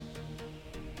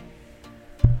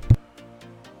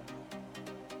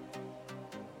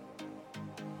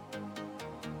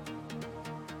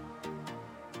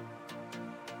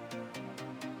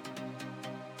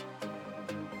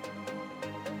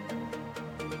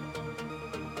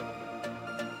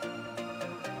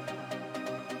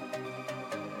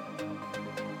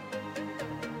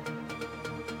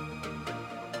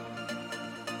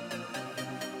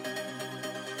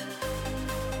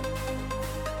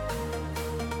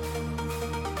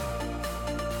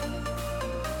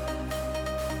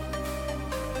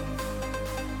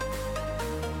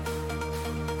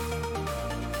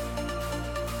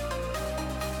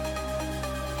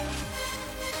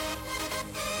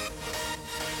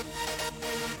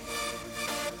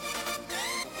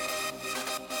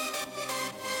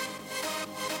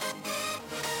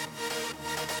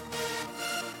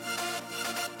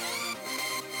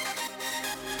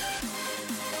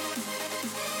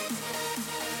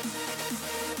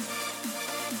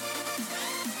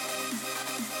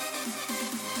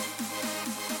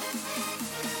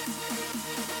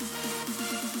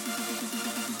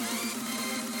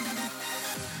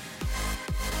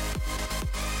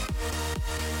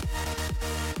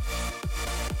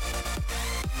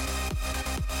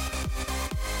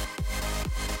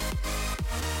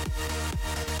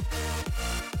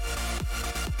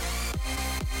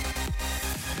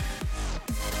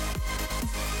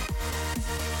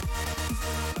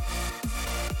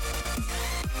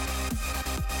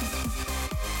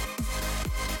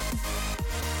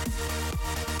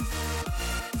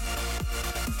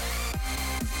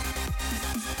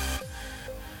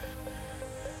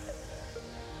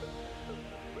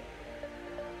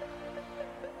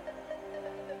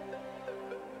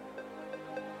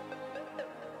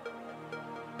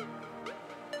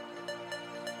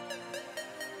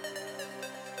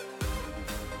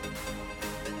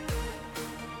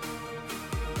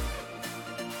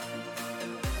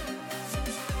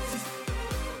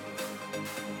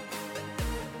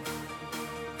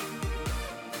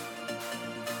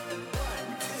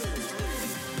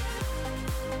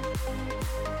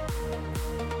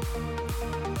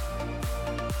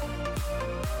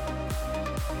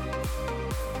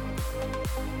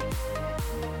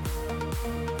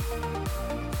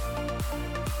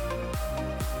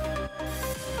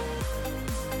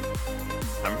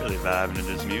really vibing to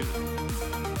this music.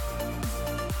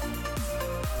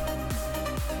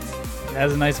 It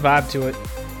has a nice vibe to it.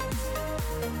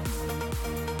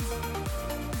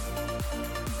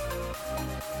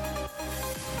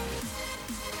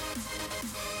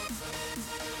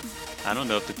 I don't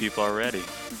know if the people are ready.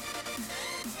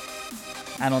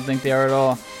 I don't think they are at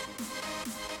all.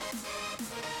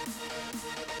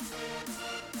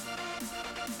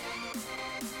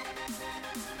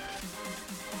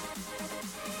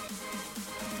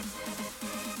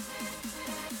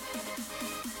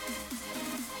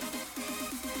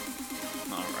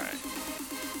 All right.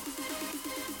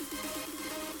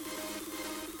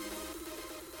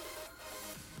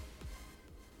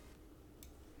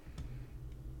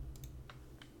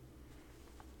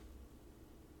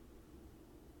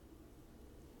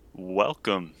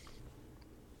 Welcome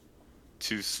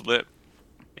to Slip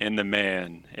in the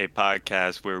Man, a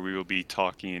podcast where we will be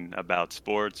talking about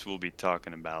sports, we'll be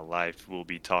talking about life, we'll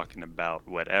be talking about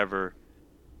whatever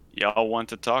y'all want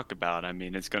to talk about. I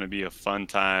mean, it's going to be a fun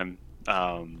time.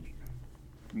 Um,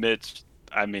 Mitch,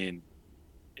 I mean,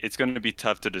 it's going to be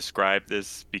tough to describe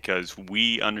this because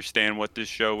we understand what this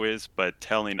show is, but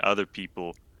telling other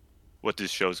people what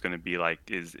this show is going to be like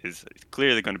is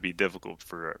clearly going to be difficult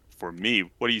for me.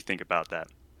 What do you think about that?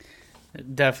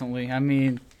 Definitely. I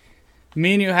mean,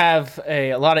 me and you have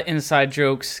a lot of inside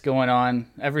jokes going on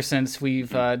ever since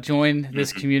we've joined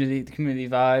this community, the community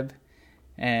vibe.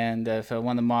 And if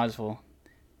one of the mods will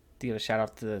give a shout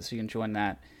out to this, so you can join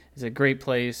that. It's a great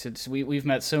place. We've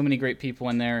met so many great people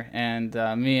in there, and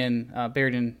me and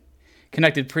Barrington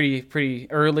connected pretty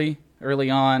early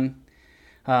on.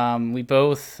 We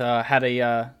both had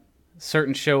a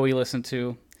certain show we listened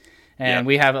to, and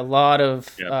we have a lot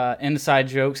of inside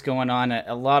jokes going on that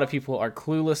a lot of people are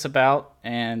clueless about,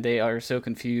 and they are so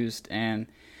confused. And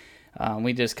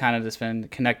we just kind of been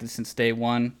connected since day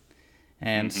one,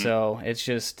 and so it's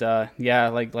just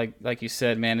like you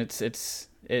said, man,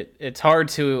 it's hard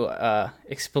to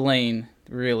explain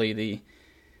really the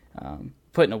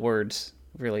put into words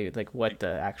really like what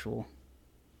the actual.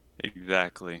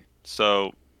 Exactly.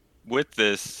 So with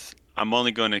this, I'm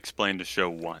only going to explain the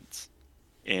show once.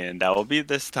 And that will be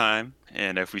this time.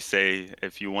 And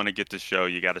if you want to get the show,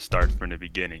 you got to start from the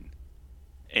beginning.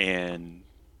 And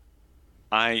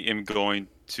I am going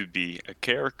to be a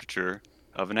caricature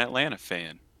of an Atlanta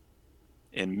fan.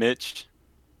 And Mitch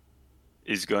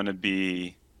is going to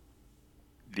be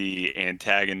the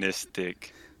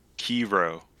antagonistic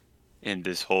hero in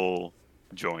this whole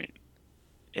joint.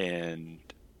 And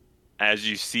as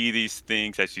you see these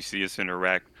things, as you see us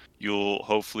interact, you'll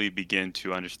hopefully begin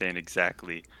to understand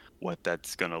exactly what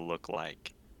that's going to look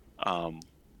like.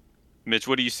 Mitch,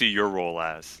 what do you see your role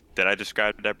as? Did I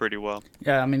describe that pretty well?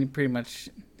 Yeah, I mean, you pretty much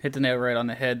hit the nail right on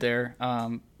the head there.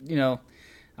 I'll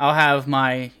have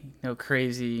my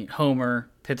crazy Homer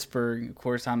Pittsburgh. Of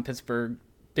course, I'm Pittsburgh,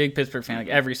 big Pittsburgh fan, like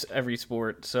every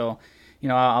sport. So,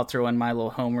 I'll throw in my little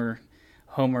Homer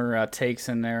takes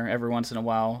in there every once in a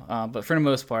while. But for the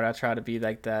most part, I try to be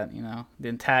like that. The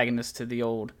antagonist to the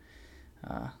old,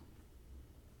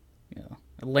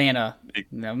 Atlanta,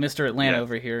 Mr. Atlanta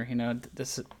over here.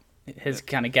 This his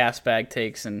kind of gas bag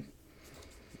takes and.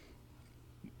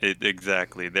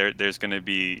 Exactly. There's going to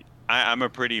be. I'm a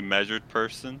pretty measured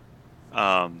person.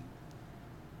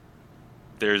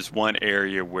 There's one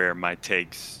area where my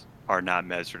takes are not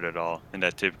measured at all, and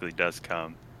that typically does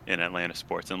come in Atlanta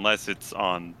sports, unless it's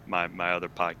on my other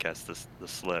podcast, the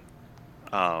Slip.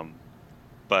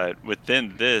 But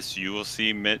within this, you will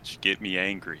see Mitch get me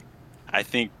angry. I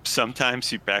think sometimes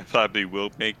he probably will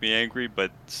make me angry,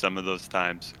 but some of those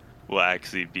times will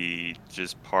actually be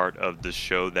just part of the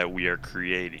show that we are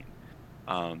creating.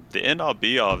 The end all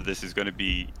be all of this is going to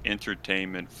be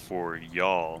entertainment for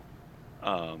y'all.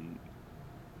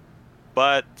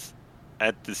 But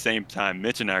at the same time,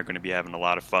 Mitch and I are going to be having a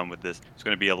lot of fun with this. There's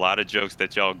going to be a lot of jokes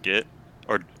that y'all get,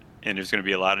 and there's going to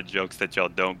be a lot of jokes that y'all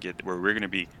don't get, where we're going to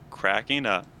be cracking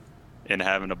up and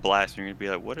having a blast. And you're going to be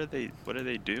like, what are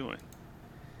they doing?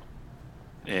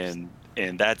 And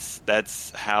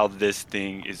that's how this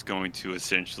thing is going to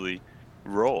essentially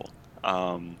roll.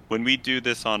 When we do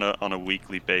this on a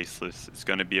weekly basis, it's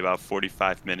going to be about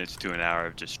 45 minutes to an hour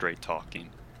of just straight talking.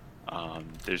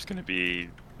 There's going to be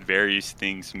various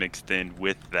things mixed in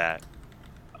with that.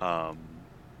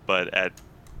 But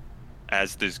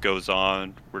as this goes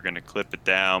on, we're going to clip it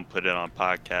down, put it on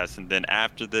podcasts, and then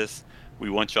after this, we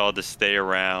want y'all to stay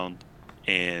around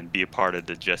and be a part of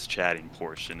the just chatting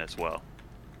portion as well.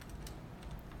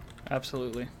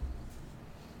 Absolutely.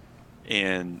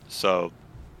 And so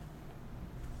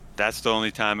that's the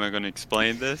only time I'm going to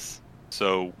explain this.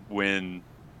 So when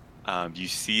You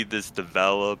see this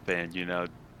develop, and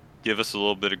give us a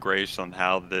little bit of grace on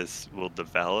how this will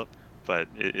develop. But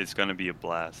it's going to be a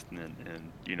blast, and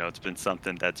it's been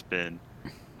something that's been,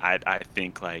 I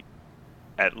think, like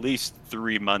at least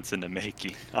 3 months in the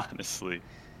making, honestly,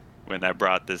 when I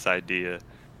brought this idea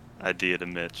to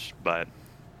Mitch. But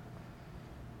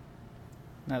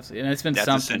Absolutely. And it's been that's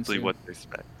something essentially too. what to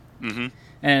expect. Hmm.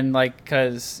 And like,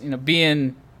 because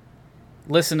being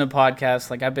listen to podcasts,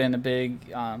 like I've been a big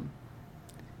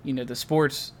the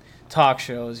sports talk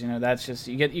shows, that's just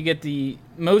you get the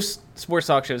most sports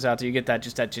talk shows out there, you get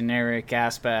that generic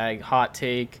gas bag hot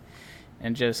take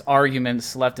and just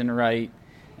arguments left and right.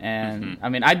 Hmm. And I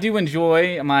mean, I do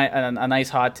enjoy a nice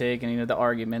hot take and the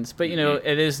arguments, but Hmm.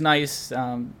 it is nice.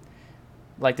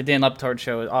 Like the Dan Leptard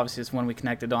show, obviously it's one we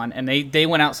connected on, and they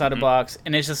went outside the Hmm. box,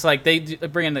 and it's just like they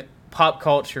bring in the pop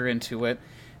culture into it.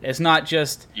 It's not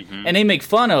just, Hmm. and they make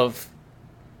fun of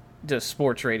just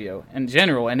sports radio in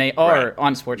general, and they Right. are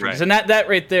on sports radio, Right. and that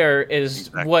right there is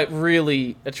Exactly. what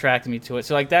really attracted me to it.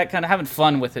 So like that kind of having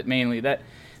fun with it mainly. That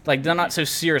like they're not so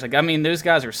serious. Like I mean, those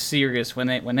guys are serious when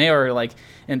they are like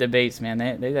in debates, man.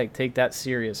 They like take that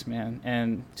serious, man,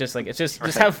 and just like it's just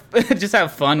Right. have just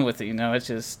have fun with it. It's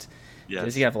just.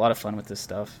 Because you Yes. have a lot of fun with this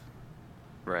stuff.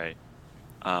 Right.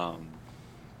 Um,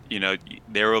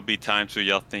 there will be times where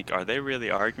y'all think, are they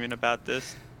really arguing about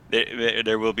this?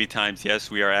 There will be times, yes,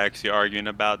 we are actually arguing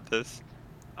about this.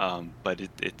 But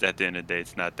it at the end of the day,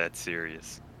 it's not that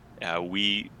serious.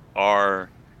 We are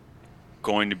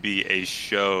going to be a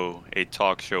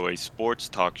talk show, a sports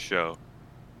talk show,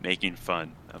 making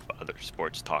fun of other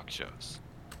sports talk shows.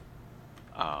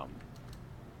 Um,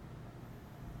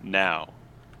 Now,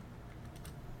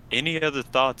 any other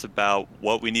thoughts about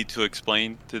what we need to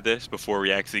explain to this before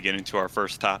we actually get into our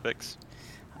first topics?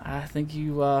 I think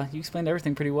you explained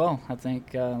everything pretty well. I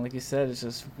think, like you said, it's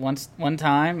just one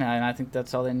time, and I think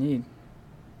that's all they need.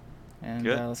 And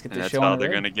Good. let's get And this that's show how on the they're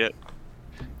road. going to get.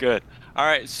 Good. All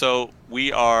right. So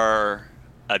we are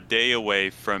a day away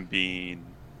from being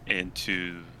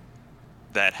into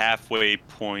that halfway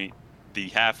point, the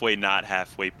halfway, not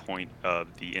halfway point of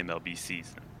the MLB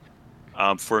season.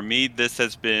 For me, this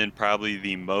has been probably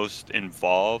the most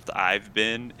involved I've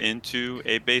been into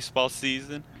a baseball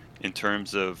season in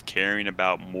terms of caring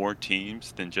about more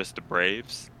teams than just the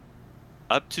Braves.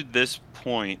 Up to this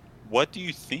point, what do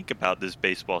you think about this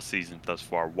baseball season thus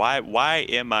far? Why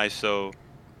am I so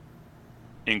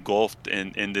engulfed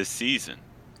in this season?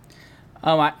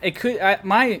 It could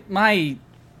my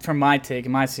from my take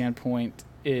and my standpoint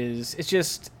is it's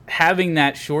just having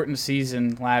that shortened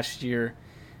season last year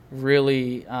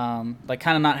really like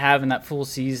kind of not having that full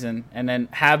season and then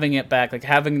having it back, like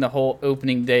having the whole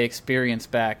opening day experience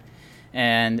back,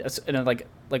 and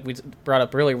like we brought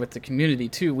up earlier with the community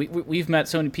too. We've met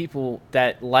so many people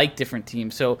that like different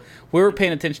teams, so we're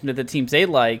paying attention to the teams they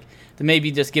like to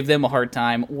maybe just give them a hard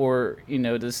time, or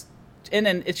just, and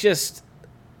then it's just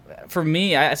for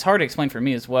me, it's hard to explain for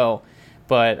me as well.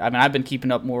 But I mean, I've been keeping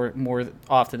up more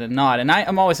often than not, and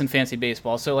I'm always in fantasy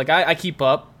baseball, so like I keep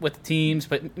up with teams,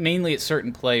 but mainly it's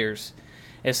certain players.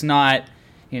 It's not,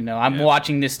 I'm Yeah.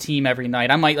 watching this team every night.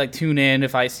 I might like tune in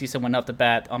if I see someone up the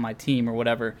bat on my team or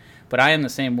whatever. But I am the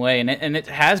same way, and it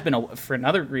has been for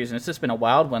another reason. It's just been a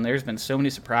wild one. There's been so many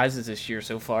surprises this year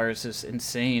so far. It's just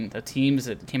insane. The teams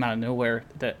that came out of nowhere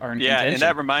that are in Yeah, and contention.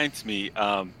 that reminds me,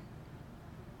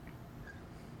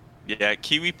 yeah,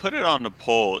 Kiwi, put it on the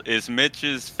poll. Is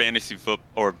Mitch's fantasy foot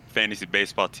or fantasy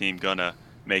baseball team gonna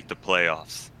make the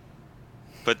playoffs?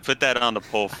 Put that on the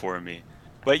poll for me.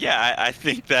 But yeah, I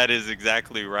think that is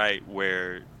exactly right.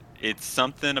 Where it's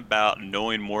something about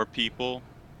knowing more people,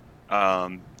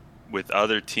 um, with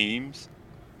other teams,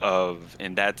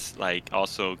 and that's like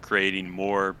also creating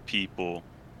more people,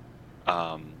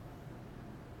 um,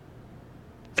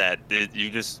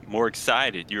 you're just more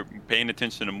excited. You're paying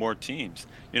attention to more teams.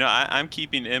 I'm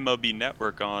keeping MLB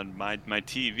Network on my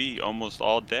TV almost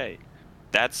all day.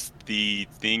 That's the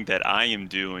thing that I am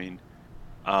doing,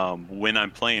 when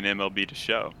I'm playing MLB The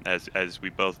Show, as we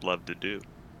both love to do.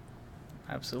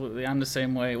 Absolutely, I'm the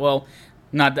same way. Well,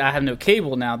 not that I have no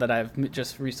cable now that I've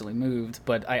just recently moved,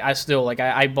 but I still like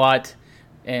I bought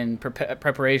in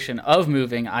preparation of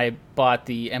moving. I bought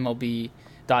the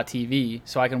MLB.TV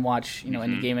so I can watch any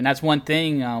Hmm. game, and that's one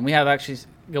thing we have actually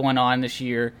going on this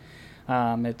year.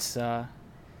 It's kind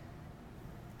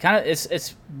of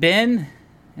it's been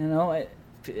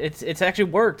it's actually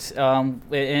worked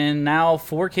in now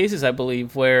 4 cases, I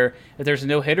believe, where if there's a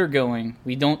no hitter going,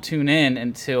 we don't tune in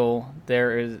until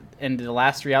there is in the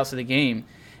last 3 outs of the game,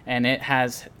 and it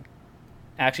has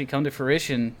actually come to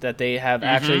fruition, that they have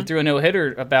actually threw a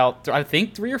no-hitter about, I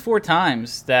think, 3 or 4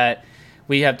 times that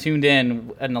we have tuned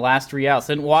in the last 3 outs.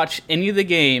 Didn't watch any of the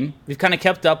game. We've kind of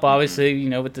kept up, obviously,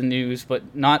 with the news,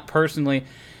 but not personally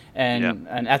and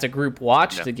as a group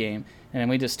watch the game. And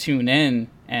we just tune in.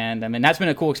 And, I mean, that's been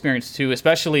a cool experience, too,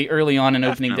 especially early on in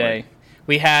opening day.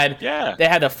 They had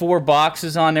the 4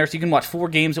 boxes on there, so you can watch 4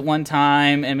 games at one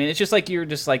time. I mean, it's just like you're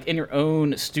just like in your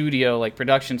own studio, like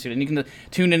production studio, and you can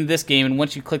tune into this game. And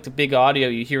once you click the big audio,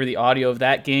 you hear the audio of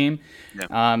that game.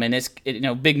 And it's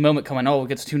big moment coming. Oh, it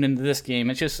gets tuned into this game.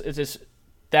 It's just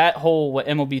that whole what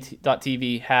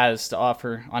MLB.TV has to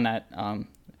offer on that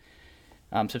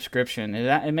subscription.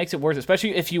 And it makes it worth it,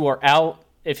 especially if you are out,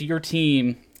 if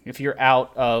you're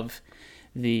out of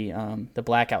the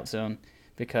blackout zone.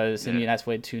 Because I mean, that's the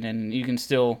way to tune in. You can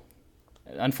still,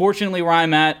 unfortunately, where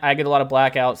I'm at, I get a lot of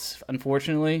blackouts,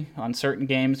 unfortunately, on certain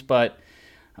games. But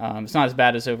it's not as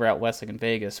bad as over out west, like in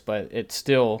Vegas. But it's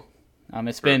still,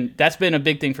 that's been a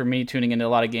big thing for me, tuning into a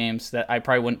lot of games that I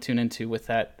probably wouldn't tune into with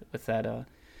that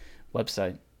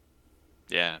website.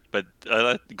 Yeah, but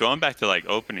going back to like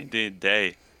opening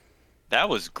day, that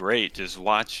was great. Just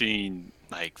watching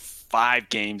like 5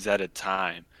 games at a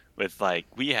time. With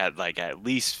we had at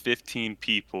least 15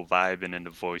 people vibing in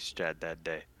the voice chat that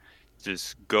day,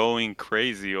 just going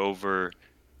crazy over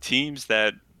teams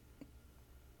that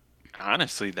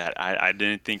honestly that I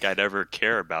didn't think I'd ever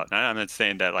care about. Now, I'm not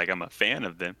saying that I'm a fan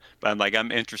of them, but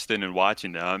I'm interested in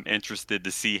watching them. I'm interested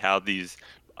to see how these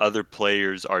other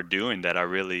players are doing that I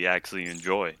really actually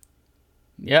enjoy.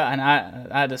 Yeah, and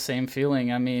I had the same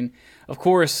feeling. I mean, of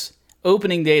course,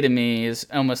 opening day to me is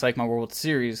almost like my World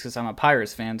Series because I'm a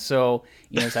Pirates fan. So,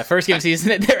 it's that first game of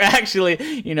season. They're actually,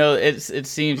 it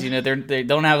seems, they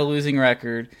don't have a losing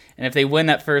record. And if they win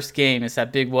that first game, it's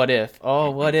that big what if.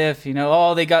 Oh, what if, they're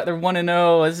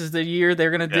 1-0. This is the year they're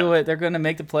going to do it. They're going to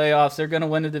make the playoffs. They're going to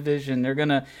win the division. They're going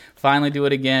to finally do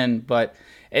it again. But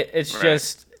it's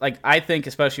just, I think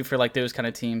especially for those kind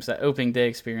of teams, that opening day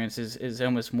experience is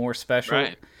almost more special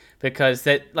because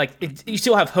that, you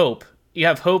still have hope. You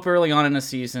have hope early on in the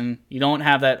season. You don't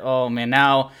have that, oh, man,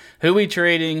 now who we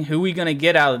trading, who we going to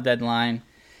get out of the deadline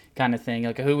kind of thing.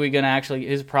 Who we going to actually,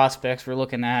 his prospects we're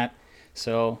looking at.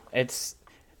 So it's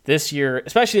this year,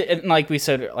 especially, and like we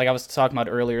said, I was talking about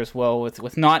earlier as well,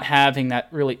 with not having that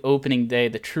really opening day,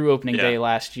 the true opening day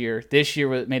last year. This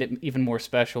year made it even more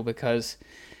special because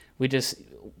we just,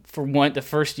 the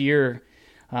first year,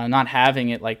 not having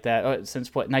it like that,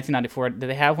 since 1994, did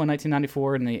they have one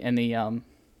 1994 in the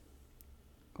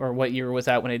or what year was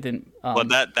that when they didn't? Well,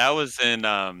 that was in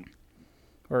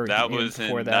that was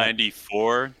in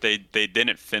 '94. They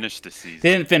didn't finish the season.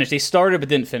 They didn't finish. They started but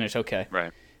didn't finish. Okay.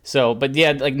 Right. So, but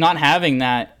yeah, not having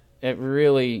that, it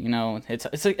really,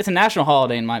 it's a national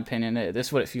holiday in my opinion. This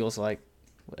is what it feels like,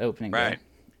 opening day. Right.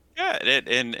 Yeah,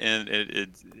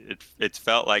 it's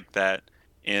felt like that,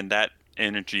 and that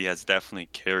energy has definitely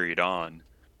carried on.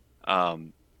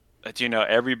 But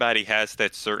everybody has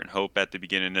that certain hope at the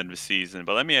beginning of the season.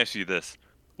 But let me ask you this.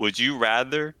 Would you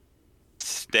rather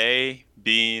stay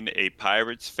being a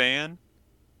Pirates fan,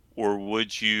 or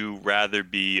would you rather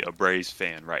be a Braves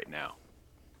fan right now?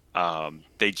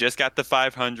 They just got the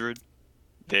 500.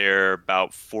 They're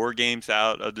about 4 games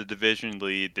out of the division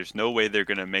lead. There's no way they're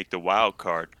going to make the wild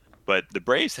card. But the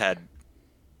Braves had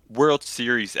World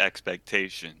Series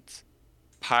expectations.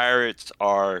 Pirates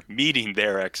are meeting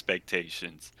their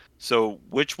expectations. So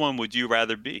which one would you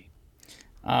rather be?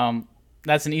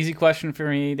 That's an easy question for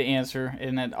me to answer,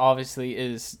 and that obviously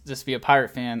is just be a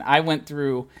Pirate fan. I went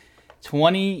through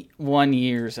 21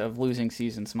 years of losing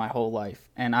seasons my whole life,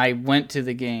 and I went to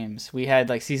the games. We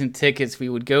had season tickets. We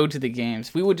would go to the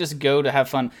games. We would just go to have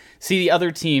fun, see the other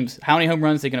teams, how many home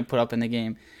runs they're going to put up in the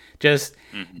game. Just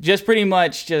pretty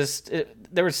much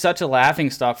there was such a laughing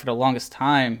stock for the longest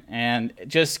time, and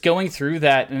just going through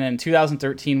that, and then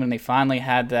 2013 when they finally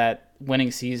had that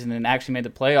winning season and actually made the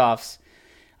playoffs,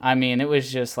 I mean, it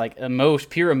was just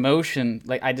pure emotion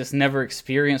I just never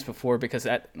experienced before, because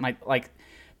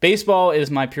baseball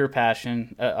is my pure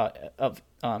passion of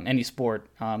any sport.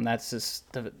 That's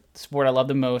just the sport I love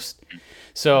the most.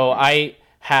 So I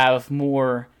have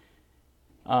more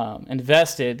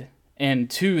invested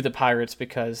into the Pirates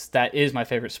because that is my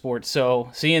favorite sport. So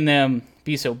seeing them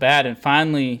be so bad and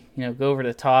finally, go over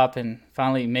the top and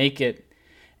finally make it,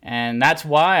 and that's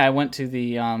why I went to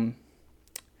the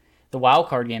wild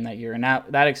card game that year. And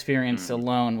that experience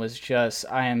alone was just,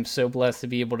 I am so blessed to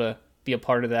be able to be a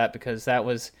part of that, because that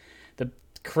was the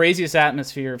craziest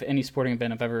atmosphere of any sporting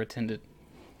event I've ever attended.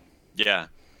 Yeah,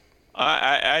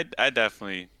 I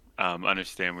definitely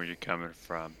understand where you're coming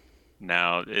from.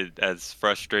 Now, as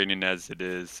frustrating as it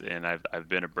is, and I've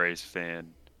been a Braves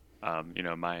fan,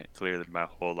 clearly my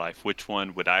whole life. Which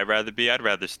one would I rather be? I'd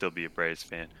rather still be a Braves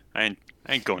fan. I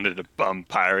ain't going to the bum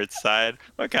Pirates side.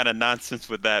 What kind of nonsense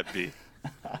would that be?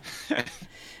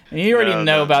 And you already No,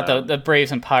 know no, about no. the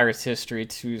Braves and Pirates history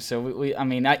too. So I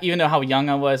mean, even though how young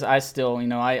I was, I still,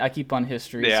 I keep on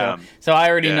history. Yeah, So I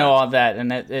already know yeah. all that,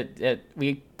 and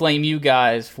we blame you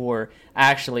guys for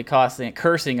actually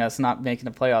cursing us not making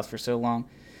the playoffs for so long.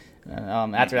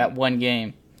 After hmm that one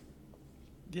game.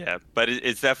 Yeah, but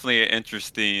it's definitely an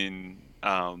interesting.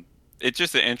 It's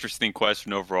just an interesting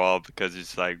question overall because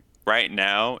it's like right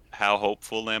now, how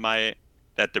hopeful am I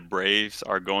that the Braves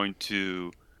are going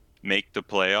to make the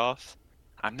playoffs?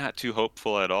 I'm not too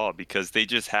hopeful at all because they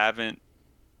just haven't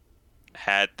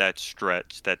had that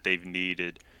stretch that they've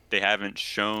needed. They haven't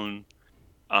shown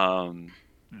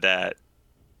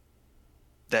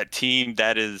that team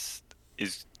that is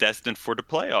destined for the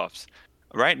playoffs.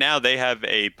 Right now, they have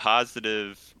a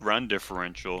positive run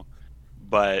differential,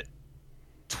 but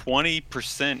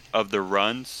 20% of the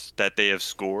runs that they have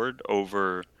scored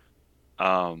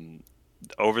um,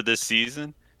 over this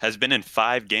season has been in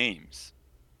 5 games.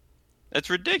 That's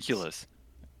ridiculous.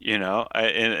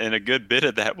 And a good bit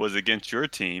of that was against your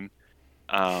team.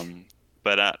 Um,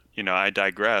 but I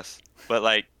digress. But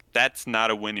like that's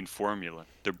not a winning formula.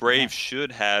 The Yeah. Braves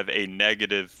should have a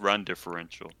negative run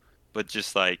differential, but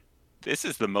just like this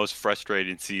is the most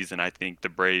frustrating season I think the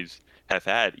Braves have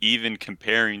had, even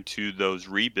comparing to those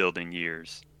rebuilding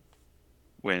years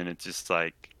when it's just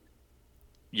like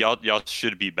y'all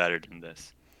should be better than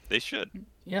this. They should.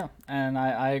 Yeah, and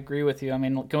I agree with you. I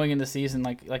mean, going into the season,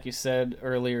 like you said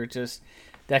earlier, just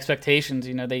the expectations.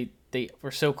 They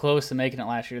were so close to making it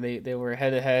last year. They were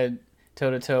head to head,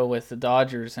 toe to toe with the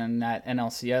Dodgers and that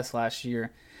NLCS last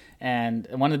year. And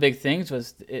one of the big things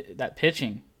was that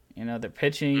pitching. The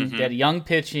pitching, they hmm had young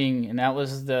pitching, and that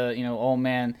was oh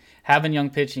man, having young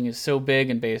pitching is so big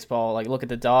in baseball. Like look at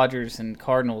the Dodgers and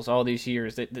Cardinals all these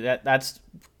years. That's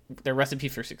their recipe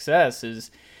for success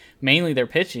is mainly their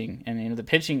pitching, and the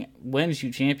pitching wins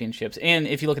you championships. And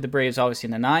if you look at the Braves, obviously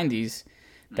in the '90s,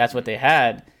 that's what hmm they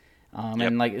had.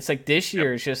 Yep. And like it's like this Yep.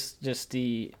 year is just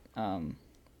the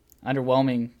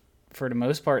underwhelming for the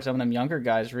most part. Some of them younger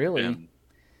guys Yeah. really.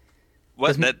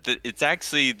 What 'Cause- it's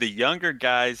actually the younger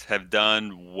guys have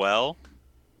done well.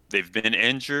 They've been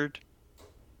injured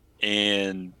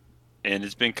and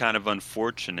it's been kind of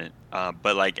unfortunate.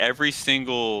 But like every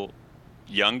single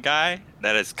young guy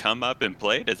that has come up and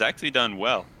played has actually done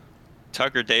well.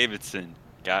 Tucker Davidson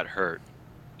got hurt.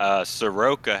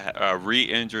 Soroka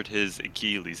re-injured his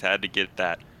Achilles, had to get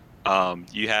that.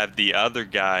 You have the other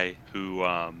guy who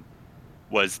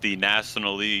was the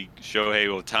National League Shohei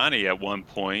Ohtani at one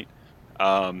point.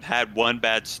 Had one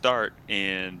bad start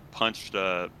and punched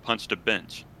a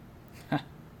bench,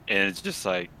 and it's just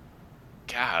like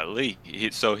golly.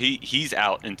 He's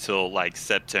out until like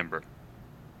September,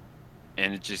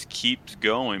 and it just keeps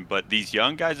going. But these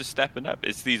young guys are stepping up.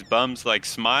 It's these bums like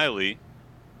Smiley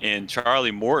and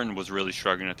Charlie Morton was really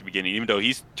struggling at the beginning, even though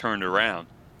he's turned around.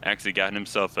 Actually, gotten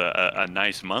himself a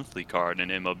nice monthly card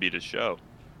in MLB The Show.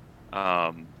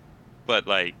 Um, but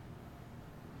like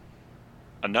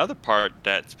another part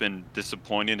that's been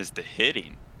disappointing is the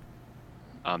hitting.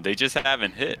 They just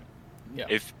haven't hit. yeah,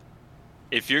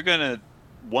 If you're gonna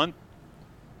one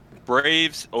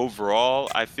Braves overall,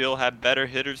 I feel have better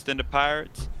hitters than the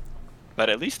Pirates, but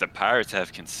at least the Pirates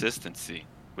have consistency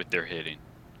with their hitting,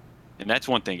 and that's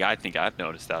one thing I think I've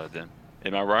noticed out of them.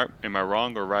 Am I right? Am I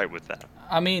wrong or right with that?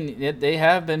 I mean they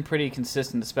have been pretty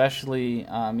consistent, especially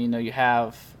you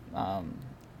have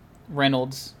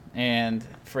Reynolds and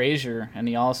Frazier in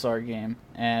the All Star game,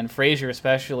 and Frazier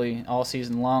especially all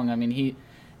season long. I mean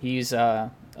he's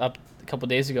up a couple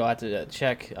days ago. I had to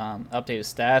check update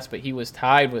his stats, but he was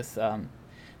tied with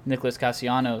Nicholas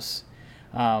Castellanos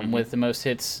hmm with the most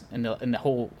hits in the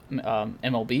whole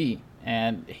MLB.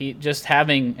 And he's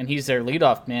their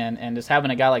leadoff man, and just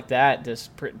having a guy like that,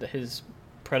 his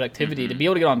productivity to hmm be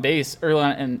able to get on base early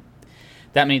on and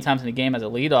that many times in the game as a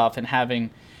leadoff, and having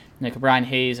Brian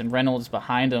Hayes and Reynolds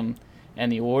behind him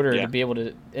and the order to Yeah. be able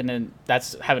to, and then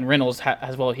that's having Reynolds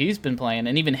as well. He's been playing,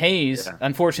 and even Hayes, Yeah.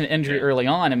 unfortunate injury Yeah. early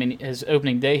on. I mean, his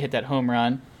opening day hit that home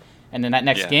run, and then that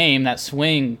next Yeah. game, that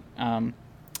swing,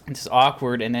 it's just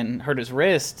awkward, and then hurt his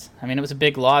wrist. I mean, it was a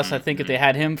big loss. I think if hmm they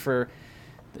had him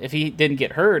if he didn't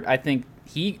get hurt, I think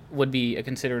he would be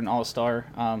considered an all-star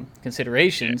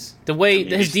Yeah. considerations. The I way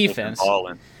mean, his he's still been defense,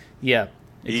 balling. yeah,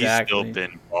 He's still exactly.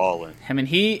 been balling. I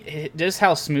mean, just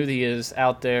how smooth he is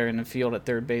out there in the field at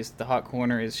third base, the hot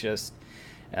corner is just,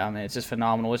 it's just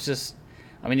phenomenal. It's just,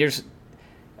 I mean, there's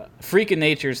freak of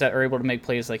natures that are able to make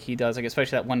plays like he does, like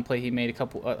especially that one play he made a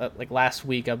couple like last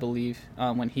week, I believe,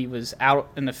 when he was out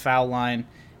in the foul line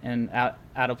and out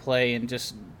of play and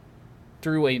just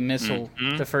threw a missile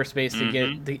to first base to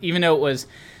get even though it was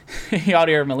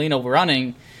Yadier Molina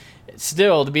running,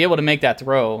 still to be able to make that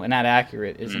throw and that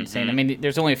accurate is insane. I mean,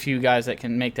 there's only a few guys that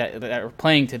can make that are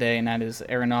playing today, and that is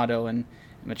Arenado and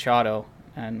Machado,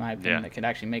 in my opinion, that could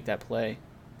actually make that play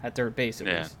at third base at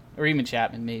least, or even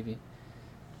Chapman maybe.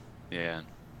 Yeah.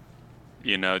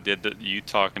 You know, you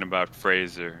talking about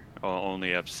Frazier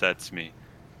only upsets me.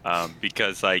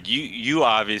 Because like you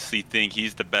obviously think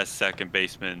he's the best second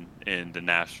baseman in the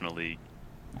National League.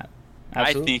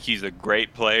 Absolutely. I think he's a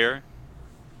great player.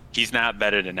 He's not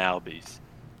better than Albies.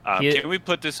 Can we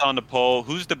put this on the poll?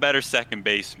 Who's the better second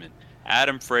baseman,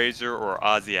 Adam Frazier or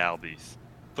Ozzie Albies?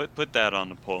 Put that on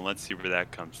the poll and let's see where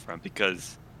that comes from,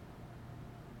 because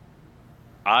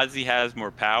Ozzie has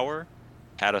more power,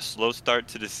 had a slow start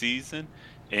to the season,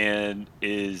 and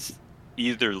is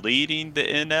either leading the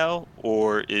NL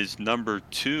or is number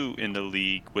 2 in the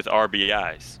league with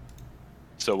RBIs.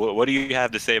 So what do you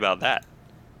have to say about that?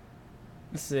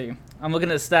 Let's see. I'm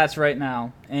looking at the stats right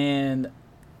now, and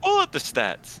pull up the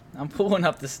stats. I'm pulling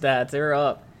up the stats. They're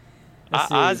up.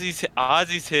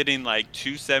 Ozzie's hitting like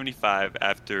 275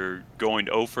 after going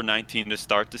 0 for 19 to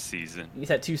start the season.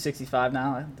 He's at 265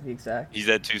 now, to be exact. He's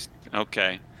at 2.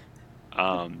 Okay.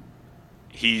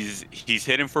 He's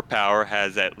hitting for power.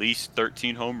 Has at least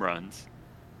 13 home runs.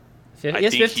 I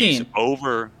think 15. He's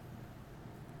over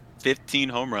 15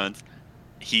 home runs.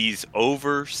 He's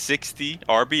over 60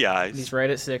 RBIs. He's right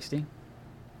at 60.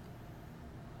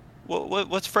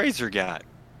 What's Frazier got?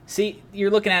 See,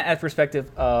 you're looking at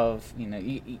perspective of, you know,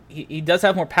 he does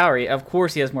have more power. Of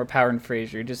course, he has more power than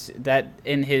Frazier. Just that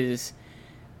in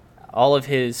all of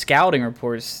his scouting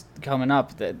reports coming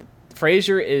up, that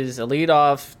Frazier is a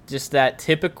leadoff, just that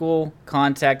typical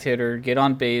contact hitter, get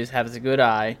on base, has a good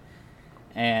eye,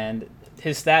 and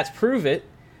his stats prove it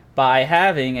by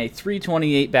having a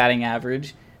 328 batting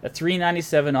average, a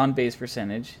 397 on-base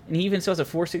percentage, and he even still has a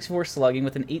 464 slugging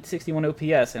with an 861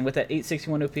 OPS. And with that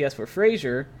 861 OPS for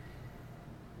Frazier,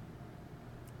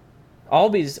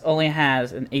 Albies only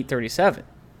has an 837.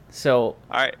 So,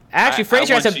 actually,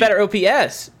 Frazier has a better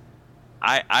OPS.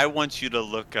 I want you to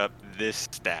look up this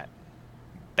stat.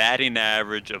 Batting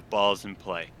average of balls in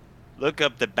play. Look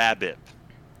up the BABIP.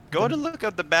 Go to look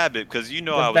up the BABIP, because you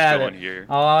know I was going here.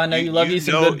 Oh, I know you love you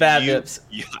some good BABIPs.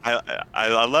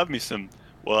 I love me some.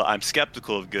 Well, I'm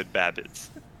skeptical of good BABIPs.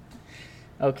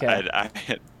 Okay.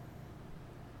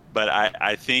 But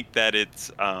I think that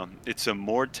it's a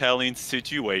more telling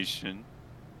situation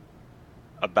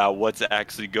about what's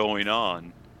actually going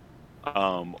on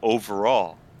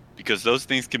overall, because those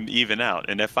things can even out.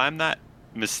 And if I'm not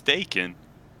mistaken,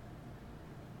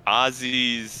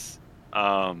 Ozzie's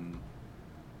BABIP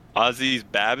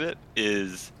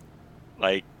is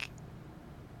like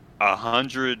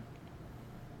 100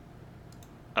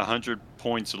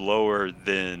 points lower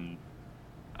than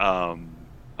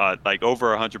like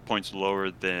over 100 points lower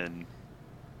than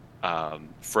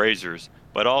Frazier's,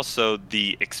 but also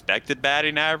the expected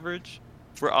batting average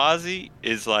for Ozzie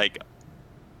is like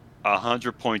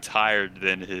 100 points higher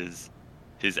than his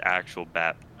actual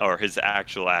his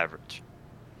actual average.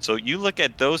 So you look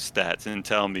at those stats and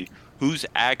tell me who's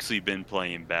actually been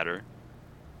playing better,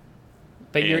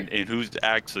 and who's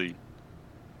actually.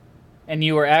 And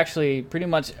you were actually pretty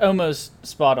much almost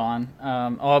spot on.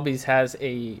 Albies has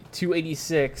a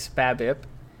 286 BABIP,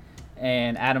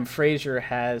 and Adam Frazier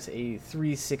has a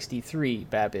 363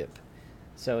 BABIP.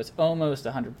 So it's almost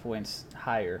 100 points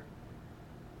higher.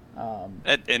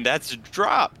 And that's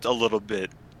dropped a little bit.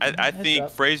 I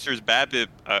think Frazier's BABIP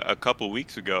a couple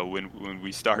weeks ago, when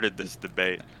we started this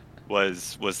debate,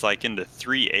 was like in the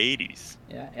 380s.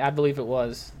 Yeah, I believe it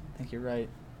was. I think you're right.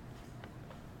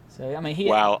 So I mean,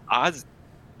 yeah.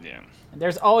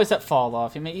 There's always that fall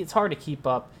off. I mean, it's hard to keep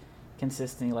up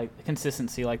consistency like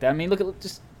that. I mean,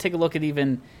 just take a look at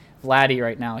even Vladdy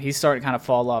right now. He's starting to kind of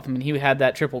fall off. I mean, he had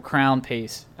that Triple Crown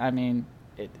pace. I mean,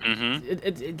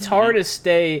 it's hard to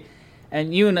stay.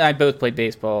 And you and I both played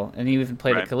baseball, and you even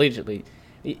played it collegiately.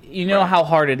 You know how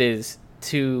hard it is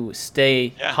to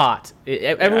stay hot.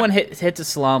 Everyone hits a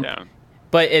slump,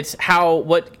 but it's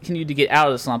what can you do to get out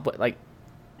of the slump? But like.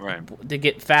 Right. To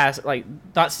get fast, like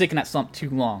not sticking that slump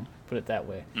too long, put it that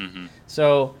way. Mm-hmm.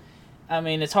 So, I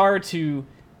mean, it's hard to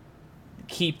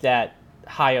keep that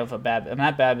high of a BABIP. I mean,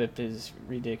 that BABIP is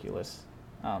ridiculous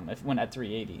when at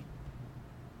 380.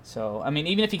 So, I mean,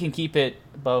 even if you can keep it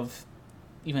above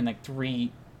even like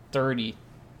 330,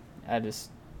 it's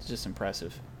just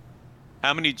impressive.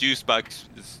 How many juice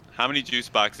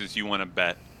boxes you want to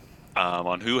bet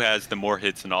on who has the more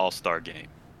hits in All-Star game?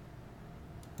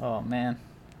 Oh man,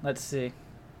 let's see.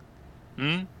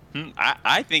 Hmm?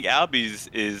 I think Albies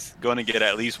is going to get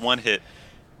at least one hit.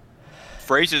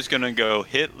 Frazier's going to go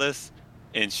hitless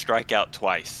and strike out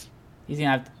twice.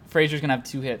 Frazier's gonna have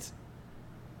 2 hits.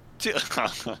 No,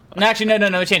 actually,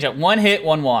 no, change that. 1 hit,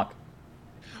 1 walk.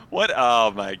 What?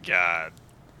 Oh my God.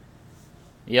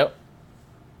 Yep.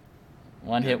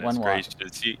 1 hit, 1 walk.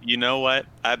 Gracious. You know what?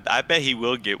 I bet he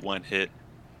will get 1 hit.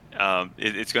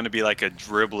 It's going to be like a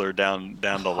dribbler down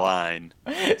the line.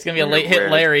 It's gonna be a late hit,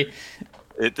 Larry.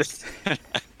 It's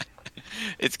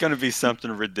going to be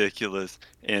something ridiculous,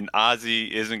 and Ozzy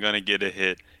isn't going to get a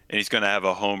hit, and he's going to have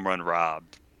a home run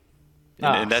robbed,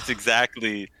 and that's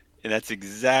exactly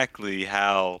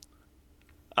how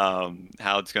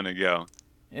it's going to go.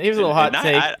 Here's a little hot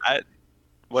take.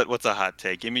 What's a hot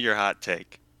take? Give me your hot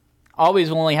take.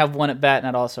 Always will only have 1 at bat in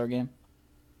that All-Star game.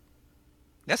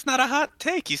 That's not a hot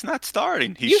take. He's not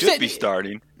starting. He should be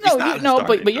starting.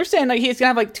 But you're saying like he's gonna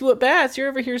have like 2 at bats. You're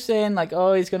over here saying like,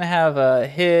 oh, he's gonna have a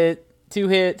hit, 2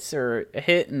 hits, or a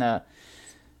hit and a.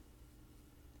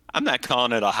 I'm not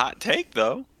calling it a hot take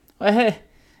though. Well, hey,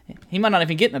 he might not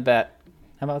even get in the bat.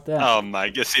 How about that? Oh my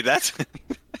God! See, that's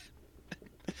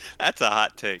that's a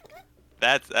hot take.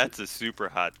 That's a super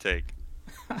hot take.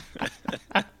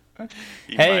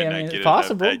 Hey, I mean, it's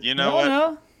possible. You know what?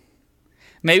 Know.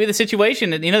 Maybe the situation,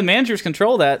 the managers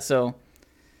control that, so.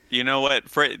 You know what?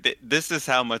 This is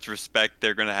how much respect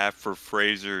they're going to have for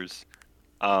Frazier's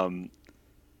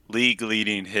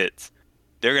league-leading hits.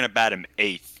 They're going to bat him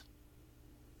 8th.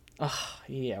 Oh,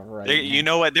 yeah, right. You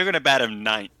know what? They're going to bat him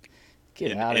 9th.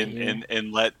 Get out of here.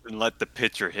 And let the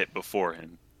pitcher hit before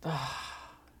him.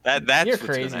 That's You're what's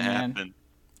crazy, going to happen.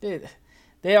 Dude,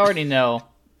 they already know.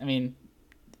 I mean,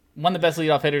 one of the best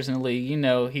leadoff hitters in the league. You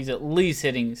know he's at least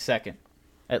hitting second.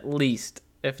 At least,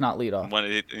 if not leadoff.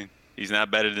 He's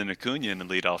not better than Acuna in the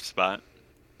leadoff spot.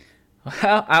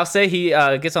 Well, I'll say he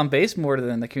gets on base more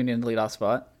than Acuna in the leadoff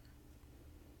spot.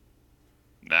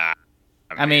 Nah.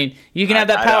 I mean you can have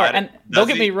that power. And don't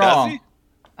get me wrong.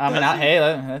 Hey,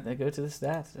 let go to the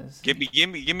stats. Give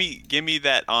me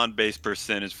that on base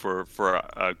percentage for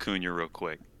Acuna real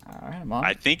quick. All right, I'm on.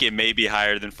 I think it may be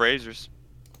higher than Frazier's.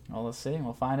 Well, let's see.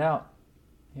 We'll find out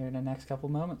here in the next couple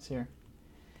moments here.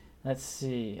 Let's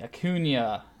see.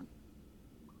 Acuna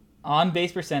on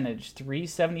base percentage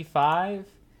 375,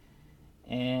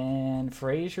 and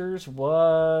Frazier's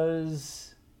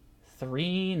was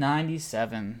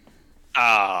 397.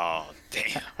 Oh,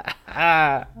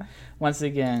 damn. Once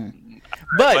again.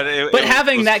 But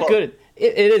having that close. Good,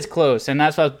 it is close, and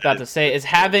that's what I was about to say, is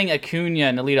having Acuna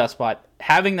in the leadoff spot,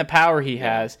 having the power he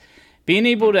has, being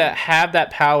able to have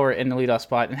that power in the leadoff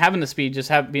spot, and having the speed,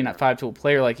 being that 5-tool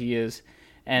player like he is,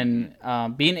 and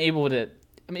being able to,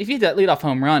 I mean, if you hit that leadoff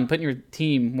home run, putting your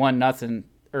team 1-0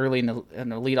 early in the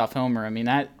leadoff homer, I mean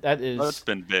that is that's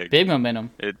been big momentum.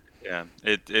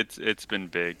 It's been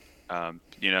big.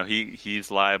 He's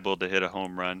liable to hit a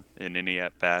home run in any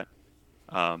at bat.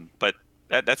 But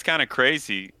that's kind of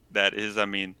crazy. That is, I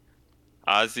mean,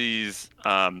 Acuna's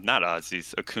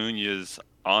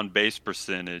on base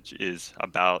percentage is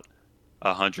about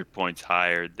 100 points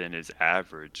higher than his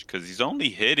average because he's only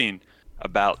hitting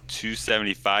about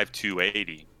 275,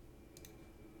 280.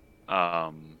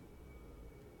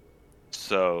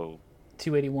 So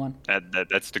 281.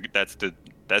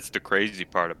 That's the crazy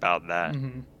part about that.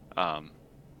 Mm-hmm.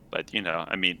 But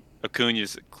I mean,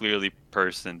 Acuna's clearly a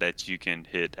person that you can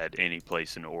hit at any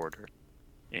place in order,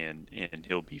 and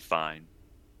he'll be fine.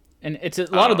 And it's a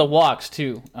lot of the walks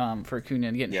too, for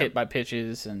Acuna, getting hit by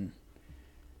pitches and.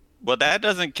 Well, that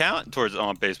doesn't count towards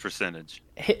on base percentage.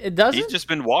 It doesn't. He's just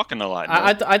been walking a lot.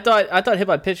 I thought hit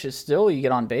by pitches still you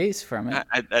get on base from it.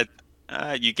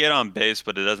 You get on base,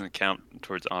 but it doesn't count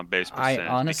towards on base percentage. I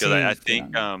honestly because I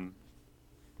think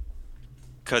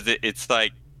because it's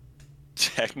like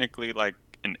technically like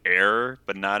an error,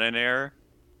 but not an error.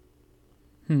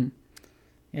 Yeah,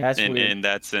 that's weird. In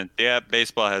that sense,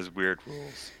 baseball has weird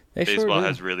rules. Baseball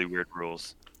has really weird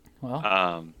rules.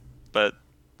 Well, but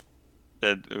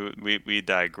we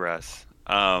digress.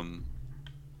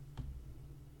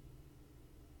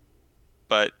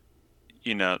 But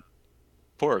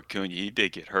poor Acuna, he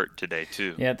did get hurt today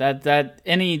too. Yeah, that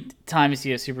any time you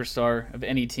see a superstar of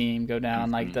any team go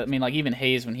down like that, I mean, like even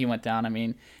Hayes when he went down. I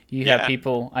mean, you have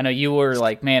people. I know you were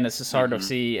like, man, this is hard to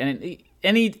see. And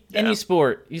any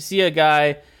sport, you see a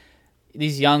guy,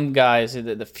 these young guys,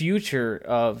 the future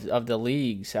of the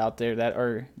leagues out there that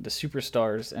are the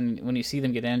superstars, and when you see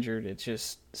them get injured, it's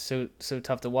just so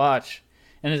tough to watch.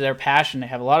 and their passion. They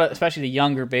have a lot of, especially the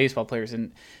younger baseball players,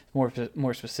 and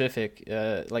more specific,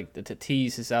 like the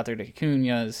Tatis is out there, the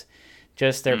Acuñas,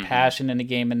 just their passion in the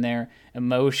game and their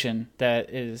emotion that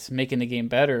is making the game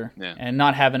better. Yeah. And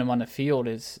not having them on the field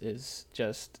is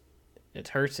just, it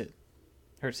hurts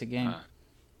the game.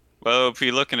 Well, if we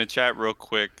look in the chat real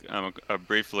quick, a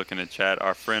brief look in the chat,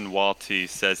 our friend Walty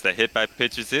says that hit by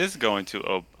pitches is going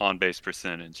to on-base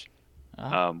percentage.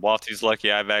 Walty's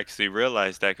lucky I've actually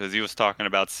realized that, because he was talking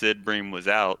about Sid Bream was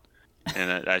out,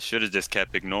 and I should have just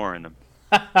kept ignoring him.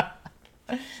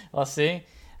 Well, see,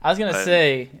 I was going to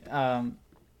say, I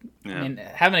mean,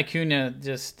 having Acuna,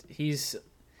 he's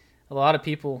a lot of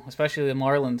people, especially the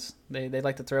Marlins, they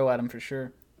like to throw at him for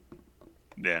sure.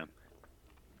 Yeah.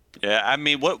 Yeah, I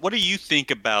mean, what do you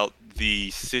think about the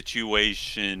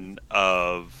situation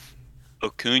of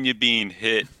Acuna being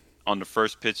hit on the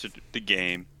first pitch of the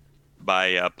game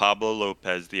by Pablo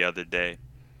Lopez the other day?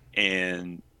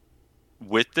 And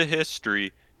with the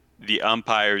history, the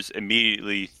umpires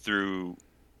immediately threw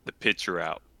the pitcher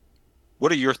out.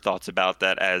 What are your thoughts about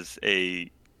that as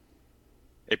a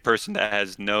person that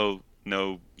has no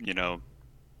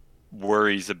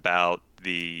worries about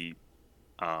the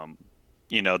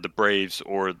the Braves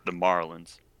or the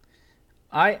Marlins?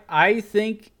 I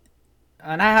think,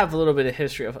 and I have a little bit of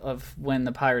history of when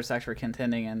the Pirates actually were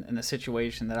contending and the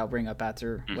situation that I'll bring up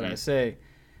after what I say.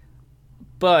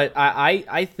 But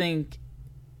I think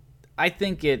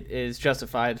it is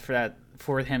justified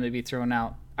for him to be thrown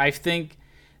out. I think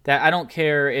that I don't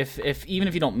care if even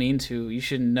if you don't mean to, you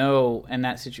should know in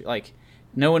that situation, like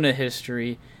knowing the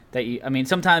history that I mean,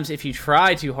 sometimes if you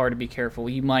try too hard to be careful,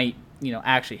 you might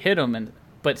actually hit him,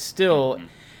 but still,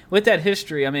 with that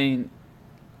history, I mean,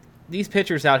 these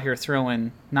pitchers out here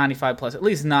throwing 95 plus, at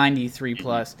least 93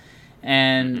 plus,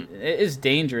 and it is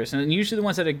dangerous. And usually the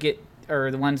ones that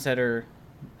the ones that are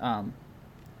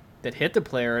that hit the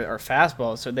player are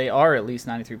fastballs, so they are at least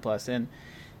 93 plus, and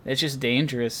it's just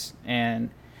dangerous. And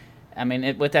I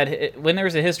mean, when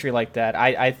there's a history like that,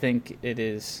 I think it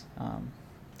is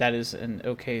that is an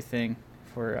okay thing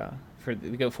for to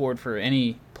go forward for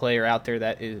any player out there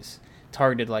that is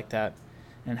targeted like that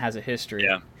and has a history.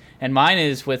 Yeah. And mine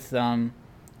is with Andrew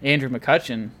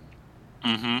McCutchen,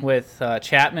 with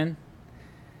Chapman.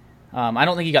 I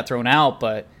don't think he got thrown out,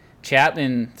 but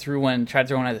Chapman tried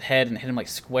throwing at his head and hit him like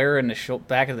square in the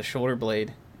back of the shoulder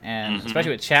blade. And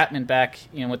especially with Chapman back,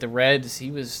 with the Reds,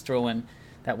 he was throwing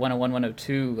that 101,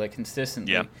 102 like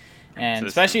consistently. Yeah. And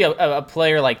especially a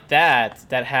player like that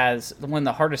has one of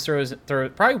the hardest throws,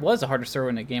 probably was the hardest thrower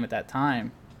in the game at that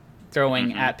time,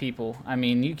 throwing at people. I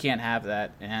mean, you can't have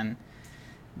that. And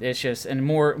it's just, and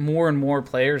more and more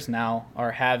players now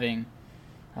are having,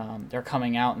 they're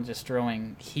coming out and just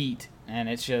throwing heat. And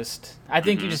it's just, I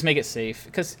think you just make it safe.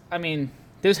 Because, I mean,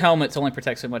 those helmets only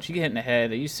protect so much. You get hit in the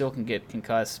head, you still can get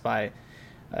concussed by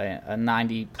a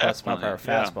 90-plus mile-per-hour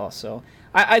fastball. So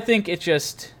I think it's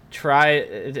just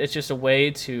it's just a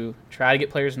way to try to get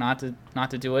players not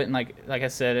to do it. And like I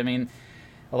said, I mean,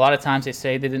 a lot of times they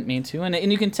say they didn't mean to,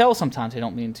 and you can tell sometimes they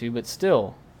don't mean to, but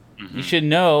still, you should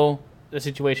know the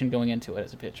situation going into it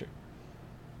as a pitcher.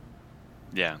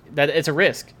 Yeah. That it's a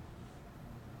risk.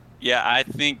 Yeah, I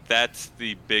think that's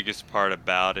the biggest part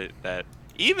about it, that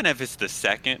even if it's the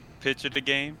second pitch of the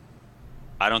game,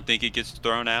 I don't think it gets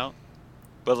thrown out.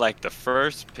 But like the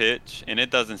first pitch, and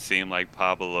it doesn't seem like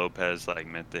Pablo Lopez like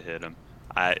meant to hit him.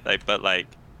 I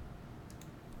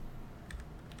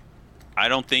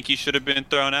don't think he should have been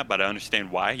thrown out, but I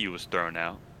understand why he was thrown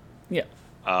out. Yeah.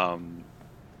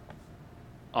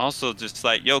 Also, just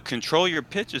like, control your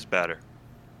pitches better.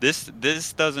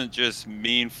 This doesn't just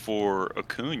mean for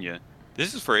Acuna.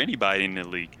 This is for anybody in the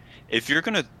league. If you're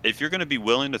gonna be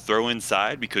willing to throw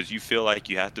inside because you feel like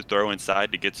you have to throw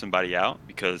inside to get somebody out,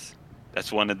 because that's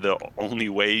one of the only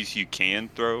ways you can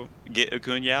get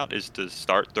Acuna out, is to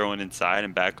start throwing inside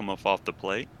and back him off the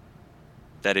plate.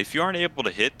 That if you aren't able to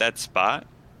hit that spot,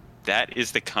 that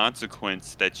is the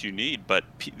consequence that you need. But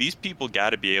these people got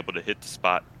to be able to hit the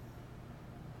spot.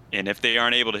 And if they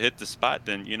aren't able to hit the spot,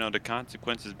 then, the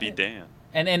consequences be damned.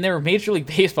 And they're Major League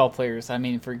Baseball players. I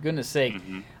mean, for goodness sake.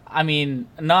 I mean,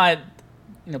 not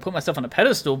put myself on a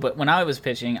pedestal, but when I was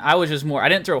pitching, I was just I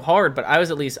didn't throw hard, but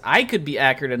I could be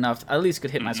accurate enough, at least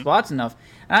could hit my spots enough.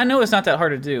 And I know it's not that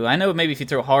hard to do. I know maybe if you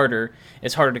throw harder,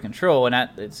 it's harder to control, and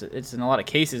it's in a lot of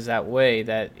cases that way,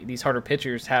 that these harder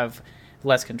pitchers have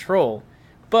less control.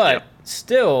 But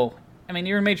still, I mean,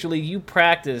 you're in Major League, you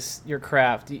practice your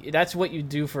craft. That's what you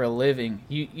do for a living.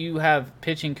 You have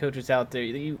pitching coaches out there.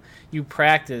 You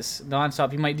practice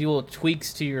nonstop. You might do little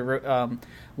tweaks to your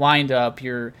wind up,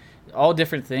 your all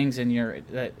different things in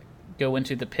go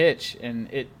into the pitch.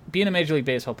 And being a Major League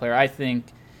Baseball player, I think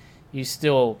you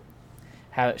still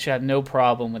should have no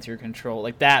problem with your control,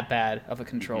 like that bad of a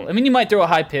control. I mean, you might throw a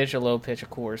high pitch, a low pitch, of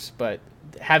course, but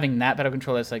having that bad of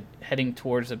control that's like heading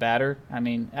towards the batter, I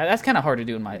mean, that's kind of hard to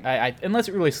do unless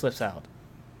it really slips out.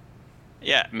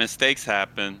 Yeah, mistakes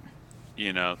happen.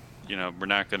 I'm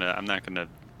not gonna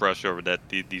brush over that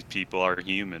these people are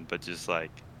human, but just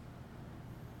like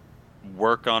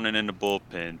work on it in the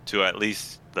bullpen to at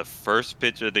least the first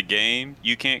pitch of the game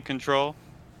you can't control.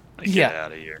 Like, get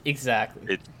out of here.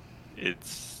 Exactly.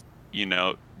 It's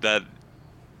that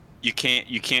you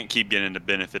can't keep getting the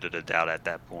benefit of the doubt at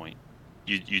that point.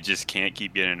 You just can't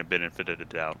keep getting the benefit of the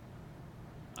doubt.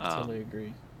 I totally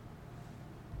agree.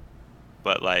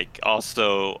 But like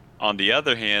also on the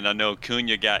other hand, I know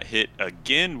Cunha got hit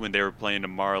again when they were playing the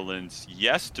Marlins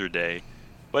yesterday,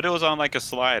 but it was on like a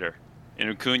slider, and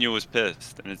Acuna was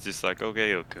pissed, and it's just like,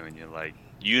 okay, Acuna, like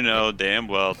damn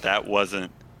well that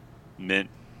wasn't meant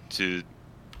to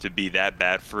be that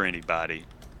bad for anybody.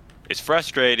 It's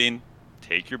frustrating.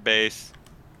 Take your base,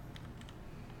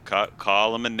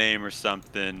 call him a name or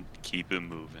something, keep it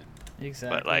moving.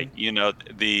 Exactly. But like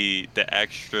the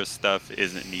extra stuff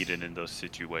isn't needed in those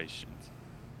situations.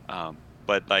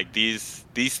 But like these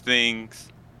things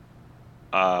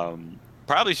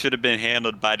probably should have been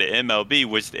handled by the MLB,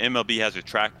 which the MLB has a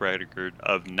track record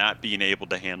of not being able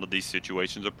to handle these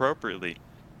situations appropriately.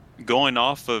 Going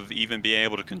off of even being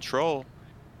able to control,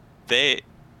 they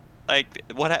like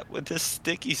what with this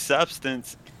sticky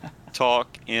substance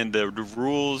talk and the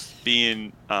rules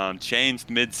being changed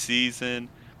mid-season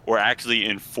or actually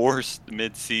enforced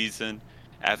mid-season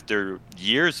after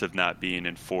years of not being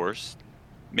enforced.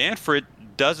 Manfred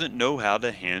doesn't know how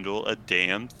to handle a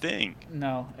damn thing.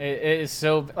 No, it is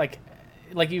so like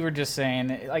you were just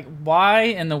saying, like why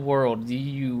in the world do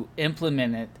you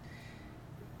implement it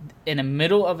in the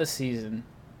middle of a season?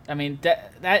 I mean,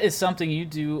 that is something you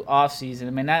do off season.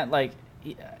 I mean, that like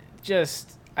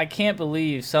just I can't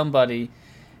believe somebody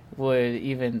would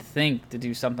even think to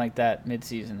do something like that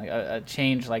mid-season, like a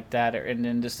change like that, and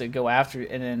then just to go after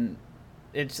it. And then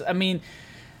it's, I mean,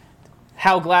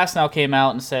 how Glasnow came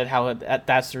out and said how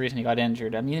that's the reason he got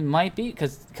injured. I mean, it might be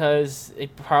because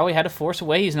it probably had to force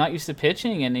away. He's not used to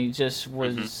pitching, and he just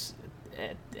was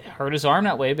hurt his arm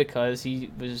that way because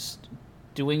he was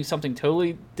doing something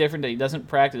totally different that he doesn't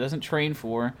practice, doesn't train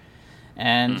for,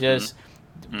 and just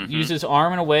used his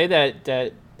arm in a way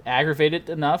that aggravated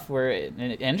enough where it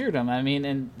injured him. I mean,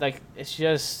 and like it's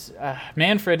just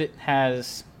Manfred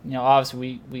has,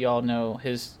 obviously we all know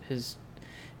his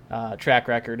track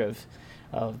record of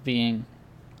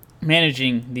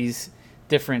managing these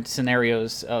different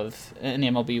scenarios of in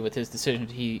MLB with his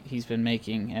decisions he's been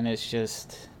making, and it's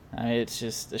just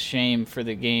a shame for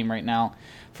the game right now,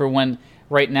 for when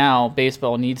right now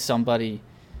baseball needs somebody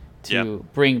to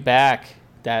bring back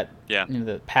that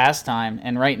the pastime,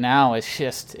 and right now it's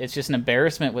just an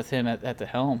embarrassment with him at the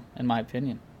helm, in my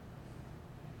opinion.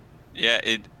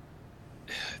 And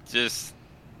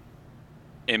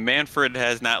Manfred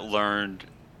has not learned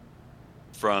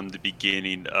from the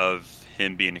beginning of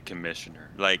him being a commissioner.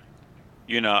 Like,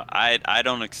 I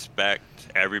don't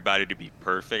expect everybody to be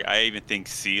perfect. I even think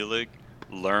Selig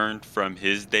learned from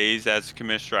his days as a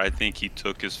commissioner. I think he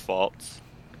took his faults.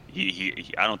 I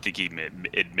don't think he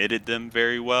admitted them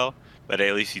very well, but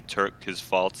at least he took his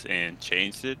faults and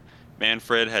changed it.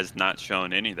 Manfred has not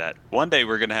shown any of that. One day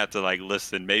we're gonna have to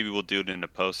listen. Maybe we'll do it in the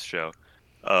post show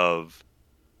of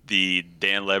the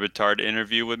Dan Le Batard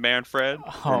interview with Manfred,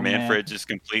 where Manfred just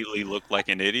completely looked like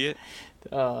an idiot.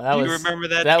 Oh, you remember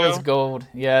that? That was gold.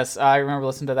 Yes, I remember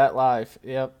listening to that live.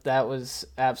 Yep, that was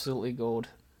absolutely gold.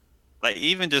 Like,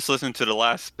 even just listen to the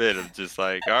last bit of just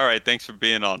like, all right, thanks for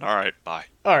being on. All right, bye.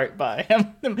 All right, bye. I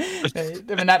mean,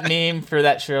 that meme for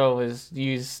that show was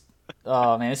used.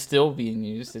 Oh man, it's still being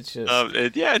used. It's just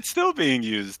it's still being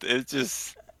used. It's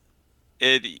just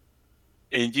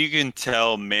and you can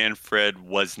tell Manfred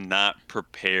was not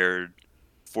prepared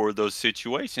for those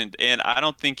situations, and I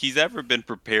don't think he's ever been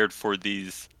prepared for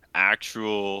these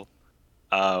actual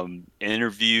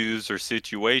interviews or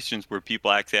situations where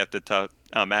people actually have to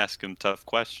ask him tough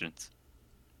questions.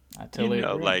 I totally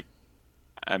agree. Like,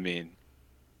 I mean,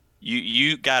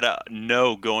 you gotta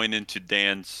know going into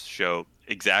Dan's show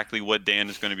exactly what Dan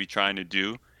is going to be trying to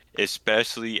do,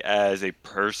 especially as a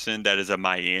person that is a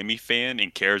Miami fan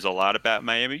and cares a lot about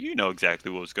Miami. You know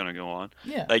exactly what was going to go on.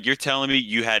 Yeah. Like, you're telling me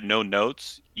you had no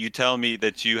notes. You tell me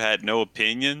that you had no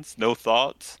opinions, no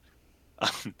thoughts.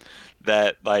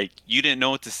 That you didn't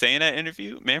know what to say in that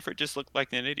interview. Manfred just looked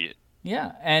like an idiot.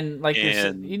 Yeah, and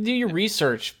you do your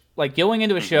research like going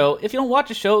into a show, if you don't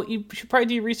watch a show, you should probably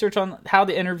do research on how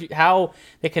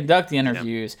they conduct the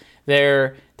interviews,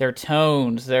 their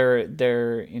tones, their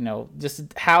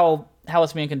just how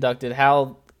it's being conducted,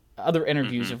 how other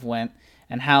interviews have went,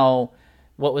 and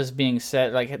what was being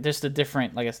said, like just a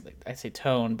different, like I say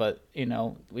tone, but we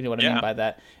know what I mean by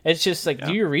that. It's just like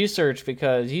do your research,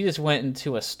 because you just went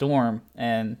into a storm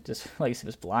and just like you said,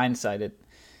 was blindsided.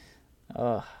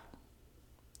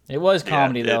 It was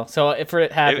comedy though. So for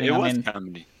it happening, it was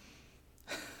comedy.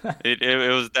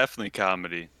 it was definitely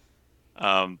comedy.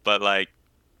 But like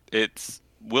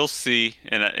we'll see,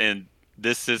 and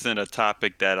this isn't a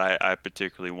topic that I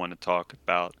particularly want to talk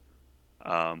about,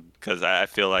 because I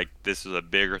feel like this is a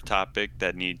bigger topic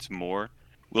that needs more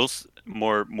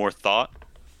more thought.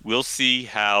 We'll see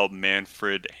how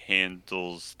Manfred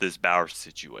handles this Bauer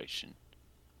situation,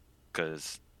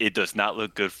 because it does not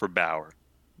look good for Bauer.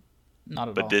 Not at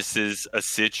all. But this is a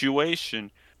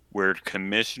situation where the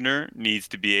commissioner needs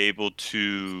to be able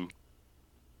to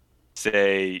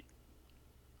say,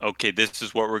 okay, this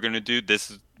is what we're going to do.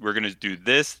 We're going to do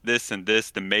this, and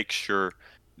this to make sure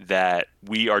that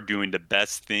we are doing the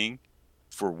best thing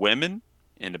for women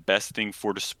and the best thing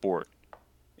for the sport.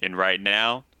 And right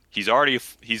now, he's already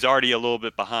a little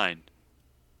bit behind.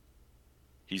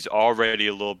 He's already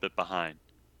a little bit behind.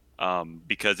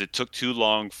 Because it took too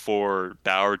long for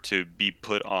Bauer to be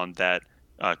put on that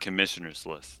commissioner's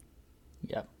list.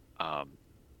 Yep.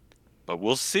 But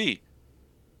we'll see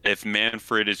if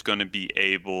Manfred is going to be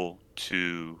able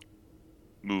to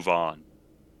move on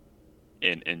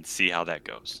and see how that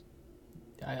goes.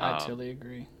 I totally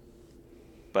agree.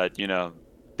 But,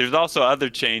 there's also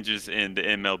other changes in the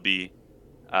MLB,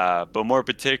 but more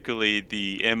particularly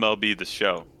the MLB The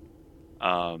Show.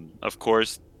 Of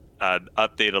course,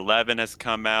 Update 11 has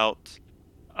come out.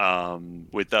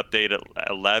 With Update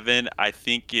 11, I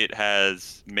think it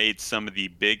has made some of the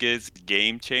biggest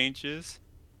game changes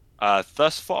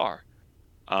thus far.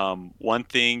 One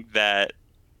thing that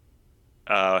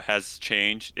has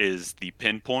changed is the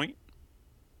pinpoint.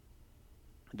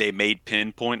 They made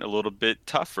pinpoint a little bit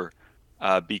tougher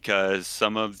because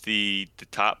some of the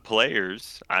top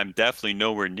players, I'm definitely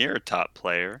nowhere near a top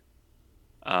player.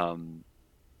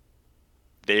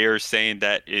 They are saying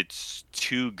that it's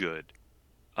too good,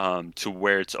 to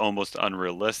where it's almost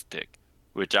unrealistic,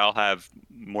 which I'll have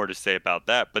more to say about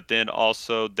that. But then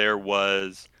also there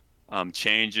was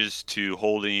changes to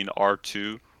holding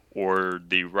R2 or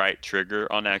the right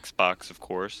trigger on Xbox, of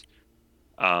course,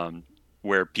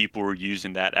 where people were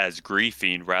using that as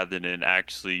griefing rather than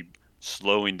actually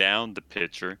slowing down the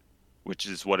pitcher, which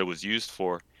is what it was used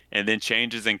for. And then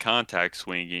changes in contact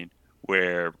swinging,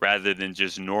 where rather than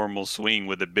just normal swing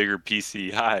with a bigger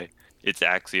PCI, it's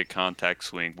actually a contact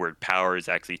swing where power is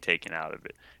actually taken out of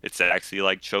it. It's actually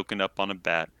like choking up on a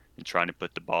bat and trying to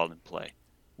put the ball in play.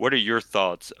 What are your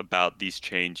thoughts about these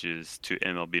changes to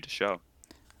MLB The Show?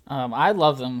 I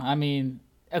love them. I mean,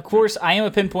 of course, I am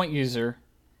a pinpoint user,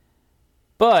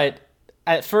 but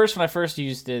at first, when I first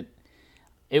used it,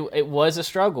 it was a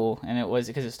struggle, and it was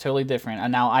because it's totally different.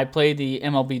 And now I played the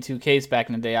MLB 2Ks back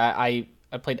in the day. I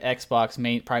played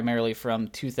Xbox primarily from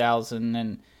 2000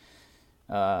 and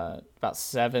about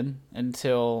 7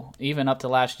 until even up to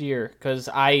last year, because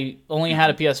I only had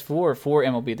a PS4 for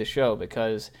MLB The Show,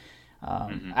 because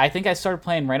I think I started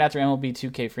playing right after MLB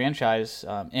 2K franchise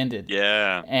ended.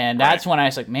 Yeah. And that's when I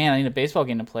was like, man, I need a baseball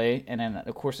game to play. And then,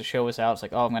 of course, the show was out. It's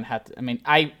like, oh, I'm going to have to. I mean,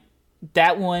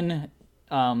 that one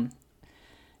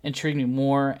intrigued me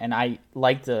more, and I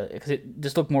liked because it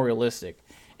just looked more realistic.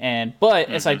 But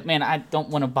it's like, man, I don't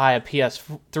want to buy a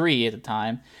PS3 at the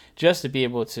time just to be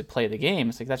able to play the game.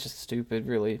 It's like, that's just stupid,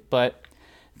 really. But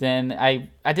then I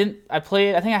think I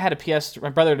had my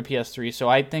brother had a PS3, so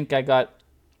I think I got,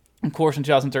 of course, in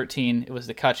 2013, it was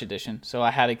the Kutch edition, so I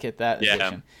had to get that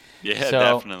edition. Yeah,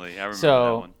 definitely. I remember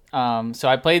that one. So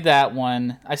I played that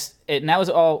one. And that was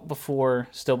all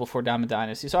still before Diamond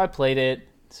Dynasty. So I played it.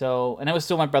 And it was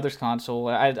still my brother's console.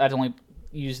 I'd only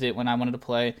used it when I wanted to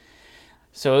play.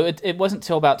 So it wasn't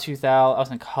till about 2000. I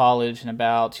was in college, in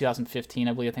about 2015,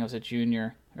 I believe. I think I was a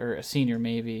junior or a senior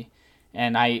maybe.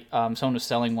 And someone was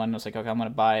selling one. And I was like, okay, I'm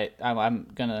gonna buy it. I'm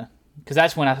gonna, because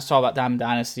that's when I saw about Diamond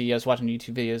Dynasty. I was watching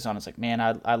YouTube videos on it. It's like, man,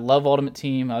 I love Ultimate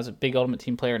Team. I was a big Ultimate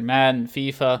Team player in Madden,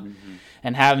 FIFA,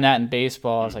 and having that in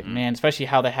baseball, I was like, man, especially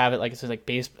how they have it, like it says,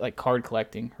 like card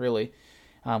collecting, really,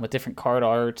 with different card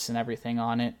arts and everything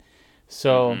on it.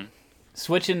 So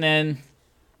switching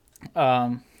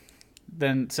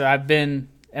so I've been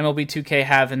MLB 2K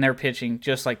having their pitching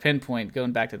just like pinpoint.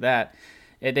 Going back to that,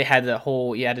 they had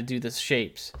you had to do the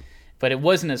shapes, but it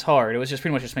wasn't as hard. It was just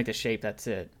pretty much just make the shape. That's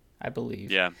it. I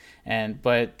believe. Yeah.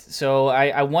 But so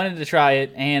I wanted to try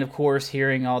it, and of course,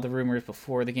 hearing all the rumors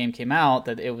before the game came out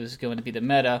that it was going to be the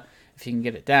meta if you can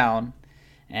get it down,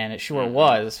 and it sure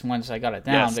was once I got it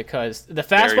down, Yes. because the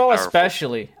Very fastball powerful.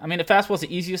 especially. I mean, the fastball is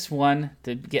the easiest one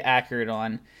to get accurate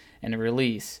on in the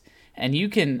release. And you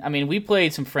can, I mean, we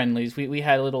played some friendlies. We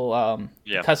had little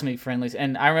custom-made friendlies,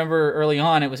 and I remember early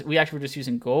on we actually were just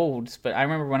using golds. But I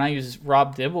remember when I used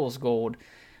Rob Dibble's gold,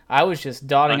 I was just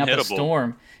dotting up a Unhittable.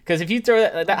 storm, because if you throw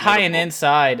that high and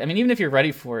inside, I mean, even if you're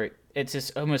ready for it, it's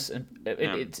just almost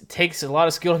it takes a lot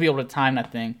of skill to be able to time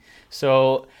that thing.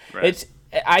 So Right.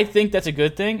 I think that's a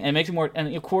good thing, and it makes it more.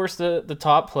 And of course, the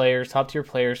top tier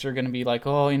players are going to be like,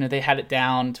 oh, you know, they had it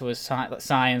down to a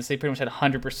science. They pretty much had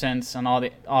 100%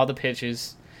 on all the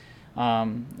pitches,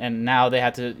 and now they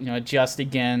have to, you know, adjust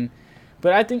again.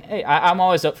 But I think, hey, I'm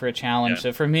always up for a challenge. Yeah.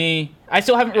 So for me, I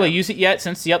still haven't really used it yet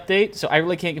since the update, so I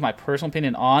really can't give my personal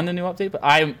opinion on the new update. But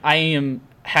I am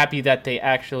happy that they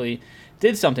actually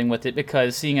did something with it,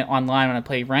 because seeing it online when I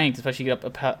play ranked, especially get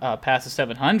up past the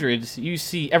 700s, you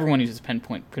see everyone uses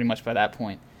pinpoint pretty much by that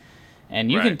point,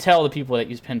 and you can tell the people that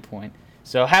use pinpoint.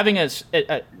 So having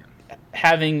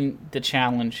having the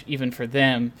challenge even for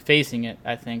them facing it,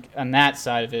 I think on that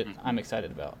side of it, I'm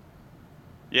excited about.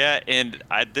 Yeah, and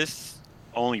this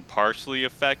only partially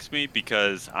affects me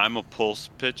because I'm a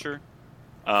pulse pitcher.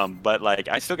 But like,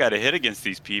 I still got to hit against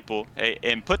these people. Hey,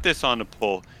 and put this on the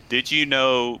poll. Did you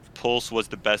know pulse was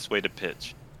the best way to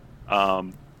pitch?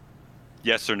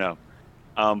 Yes or no?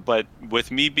 But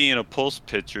with me being a pulse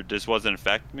pitcher, this wasn't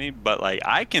affect me. But like,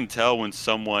 I can tell when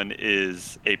someone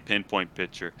is a pinpoint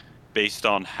pitcher based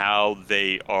on how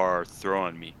they are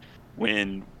throwing me.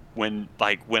 When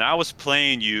I was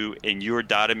playing you and you were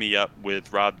dotting me up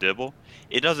with Rob Dibble,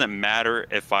 it doesn't matter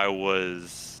if I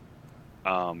was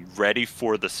ready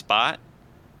for the spot.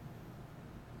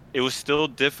 It was still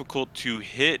difficult to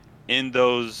hit in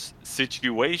those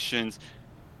situations,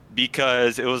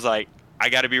 because it was like, I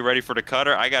got to be ready for the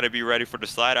cutter, I got to be ready for the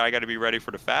slider, I got to be ready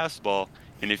for the fastball.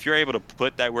 And if you're able to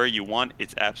put that where you want,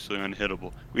 it's absolutely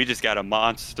unhittable. We just got a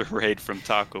monster raid from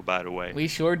Taco, by the way. We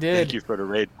sure did. Thank you for the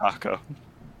raid, Taco.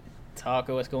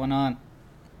 Taco, what's going on?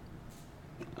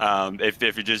 If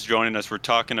you're just joining us, we're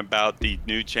talking about the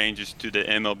new changes to the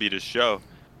MLB The Show.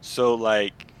 So,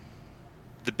 like,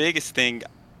 the biggest thing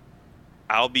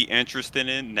I'll be interested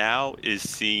in now is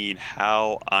seeing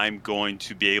how I'm going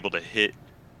to be able to hit.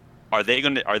 Are there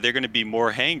going to be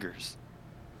more hangers?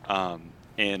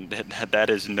 And that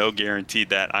is no guarantee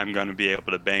that I'm going to be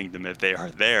able to bang them if they are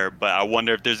there. But I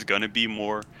wonder if there's going to be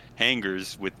more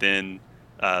hangers within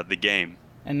the game.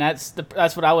 And that's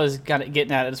what I was kind of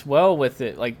getting at as well with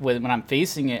it, like when I'm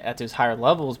facing it at those higher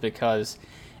levels, because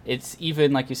it's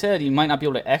even, like you said, you might not be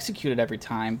able to execute it every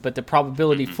time, but the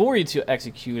probability for you to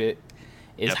execute it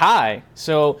is high.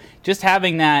 So just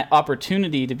having that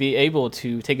opportunity to be able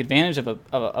to take advantage of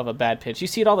a bad pitch, you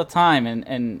see it all the time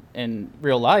in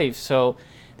real life. So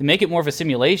to make it more of a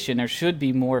simulation, there should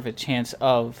be more of a chance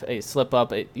of a slip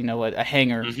up, a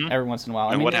hanger every once in a while.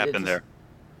 And what happened there?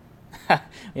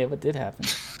 Yeah, what did happen?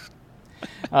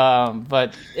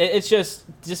 But it's just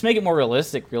make it more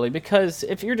realistic, really, because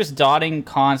if you're just dotting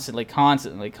constantly,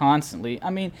 I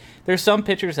mean, there's some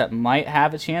pitchers that might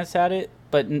have a chance at it,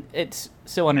 but it's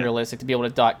so unrealistic to be able to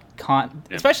dot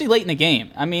especially late in the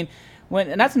game. I mean,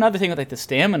 and that's another thing with like the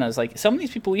stamina is, like, some of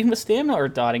these people even with stamina are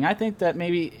dotting. I think that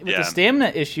maybe with the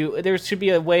stamina issue, there should be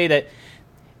a way that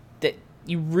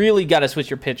you really got to switch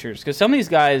your pitchers, because some of these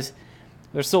guys,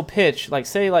 they're still pitch, like,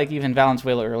 say, like, even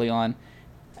Valenzuela early on,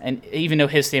 and even though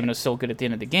his stamina was so good at the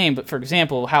end of the game, but for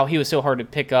example, how he was so hard to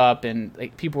pick up and,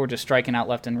 like, people were just striking out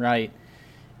left and right.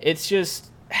 It's just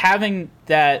having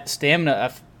that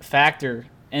stamina factor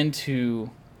into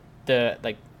the,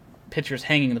 like, pitchers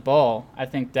hanging the ball. I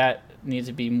think that needs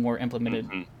to be more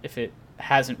implemented if it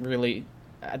hasn't really,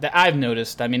 that I've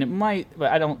noticed. I mean, it might,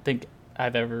 but I don't think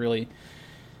I've ever really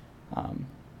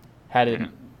had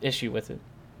an issue with it.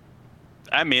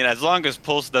 I mean, as long as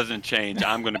Pulse doesn't change,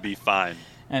 I'm going to be fine.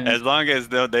 And as long as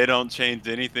they don't change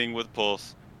anything with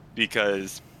Pulse,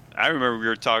 because I remember we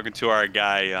were talking to our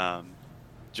guy,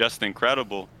 Just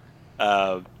Incredible.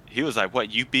 He was like,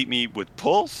 "What, you beat me with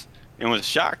Pulse?" And was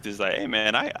shocked. He's like, "Hey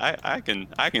man, I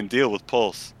can deal with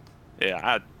Pulse."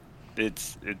 Yeah,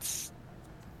 it's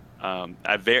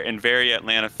in very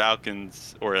Atlanta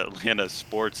Falcons or Atlanta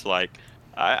sports, like,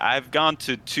 I've gone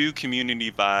to 2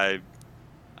 Community Vibe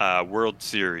World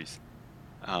Series,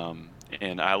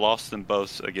 and I lost them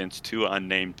both against 2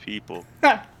 unnamed people.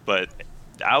 But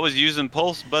I was using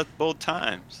Pulse both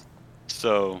times,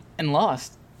 so and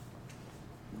lost.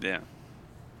 Yeah.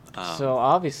 So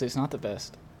obviously it's not the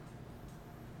best.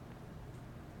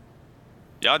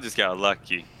 Y'all just got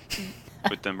lucky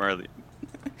with them early.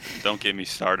 Don't get me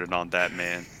started on that,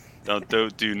 man.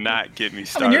 Do not get me I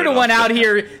started. mean, you're the on one out that.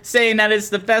 here saying that it's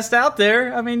the best out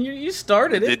there. I mean, you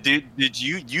started it. Did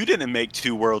you didn't make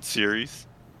 2 World Series?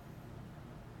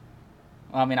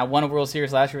 Well, I mean, I won a World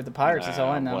Series last year with the Pirates. That's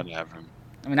all I know. Whatever.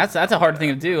 I mean, that's a hard thing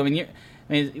to do. I mean,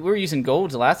 we were using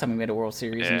golds the last time we made a World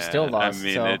Series, and we still lost. I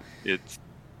mean, so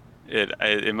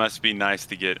it must be nice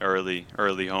to get early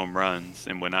home runs,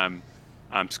 and when I'm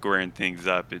squaring things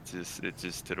up, it's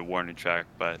just to the warning track.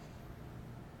 But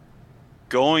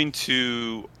going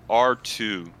to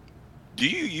R2, do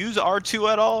you use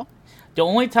R2 at all? the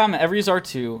only time I ever use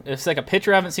R2, it's like a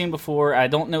pitcher I haven't seen before. I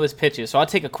don't know his pitches, so I'll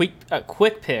take a quick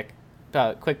peek.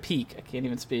 I can't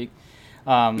even speak.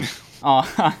 A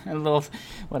little,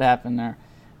 what happened there?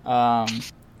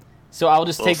 So I'll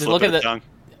just take a look at the. Tongue.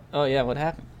 Oh yeah, what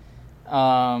happened?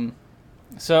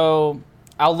 So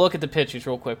I'll look at the pitches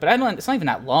real quick, but it's not even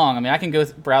that long. I mean, I can go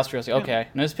browse through and say, okay,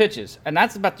 and those pitches, and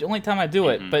that's about the only time I do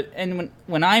it. But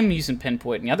when I'm using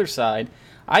pinpoint on the other side,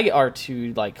 I get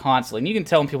R2 like constantly, and you can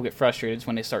tell when people get frustrated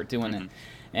when they start doing it,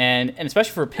 and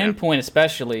especially for a pinpoint,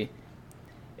 especially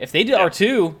if they do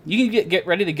R2, you can get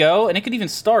ready to go, and it could even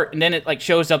start, and then it like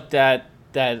shows up that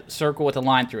circle with a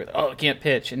line through it. Oh, it can't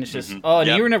pitch, and it's just and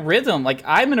you're in a rhythm. Like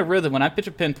I'm in a rhythm when I pitch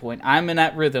a pinpoint. I'm in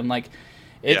that rhythm. Like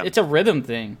it's a rhythm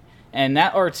thing. And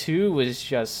that R2 was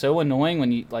just so annoying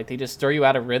when you like they just throw you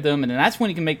out of rhythm, and then that's when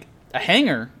you can make a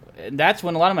hanger. And that's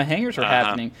when a lot of my hangers are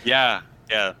happening. Yeah.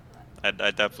 I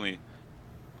definitely,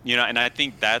 and I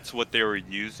think that's what they were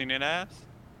using it as.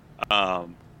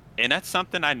 And that's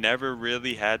something I never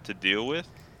really had to deal with,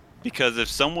 because if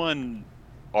someone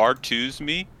R2s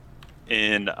me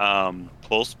in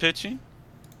pulse pitching,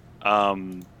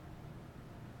 I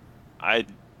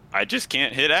just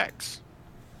can't hit X.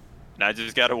 And I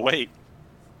just gotta wait.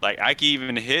 Like I can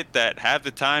even hit that, have the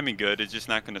timing good, it's just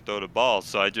not gonna throw the ball.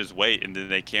 So I just wait, and then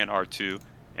they can't R2,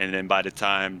 and then by the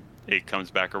time it comes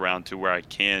back around to where I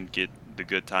can get the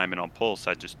good timing on pulse,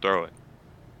 I just throw it.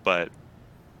 But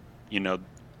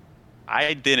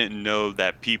I didn't know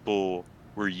that people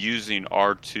were using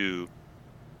R2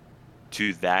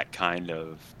 to that kind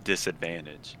of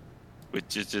disadvantage,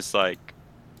 which is just like,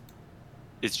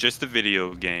 it's just a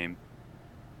video game.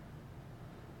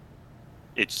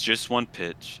 It's just one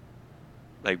pitch.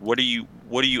 Like, what are you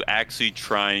actually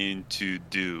trying to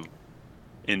do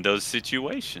in those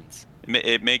situations?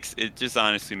 It just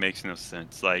honestly makes no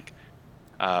sense. Like,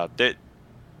 that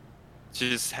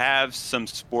just have some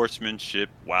sportsmanship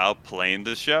while playing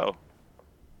the show.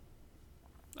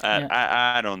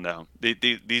 I don't know.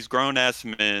 These grown ass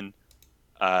men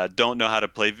don't know how to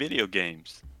play video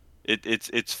games.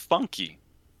 It's funky.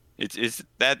 It's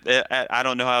that I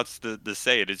don't know how else to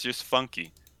say it. It's just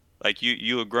funky. Like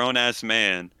you a grown ass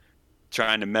man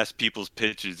trying to mess people's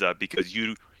pitches up because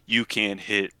you can't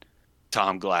hit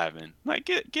Tom Glavine. Like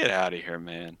get out of here,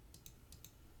 man.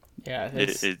 Yeah,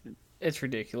 it's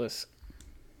ridiculous.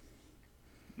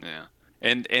 Yeah.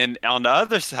 And on the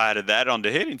other side of that, on the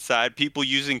hitting side, people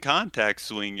using contact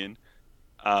swinging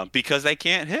because they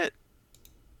can't hit.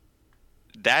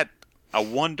 That I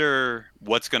wonder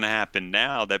what's going to happen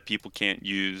now that people can't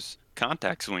use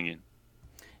contact swinging.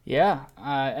 Yeah,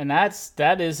 and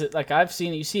that is like I've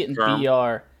seen it. You see it in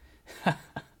VR,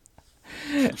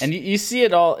 and you see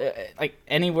it all like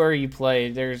anywhere you play.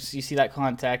 You see that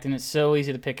contact, and it's so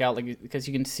easy to pick out, like because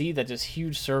you can see that just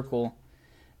huge circle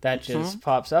that just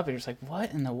pops up, and you're just like,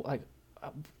 what in the like.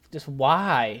 Just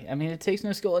why? I mean, it takes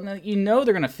no skill, and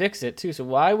they're gonna fix it too. So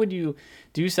why would you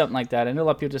do something like that? I know a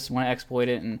lot of people just want to exploit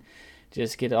it and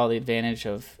just get all the advantage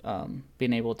of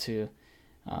being able to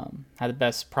have the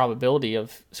best probability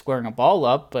of squaring a ball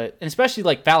up, and especially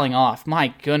like fouling off.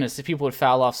 My goodness, if people would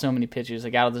foul off so many pitches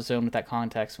like out of the zone with that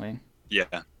contact swing. Yeah.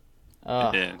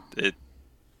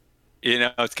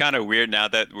 It's kind of weird now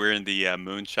that we're in the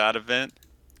moonshot event.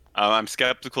 I'm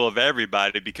skeptical of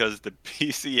everybody because the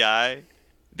PCI.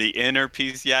 The inner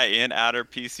PCI and outer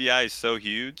PCI is so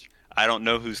huge. I don't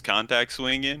know who's contact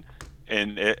swinging,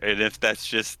 and if that's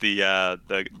just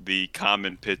the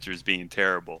common pitchers being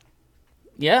terrible.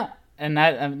 Yeah, and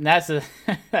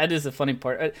that is the funny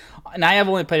part. And I have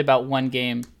only played about one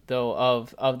game though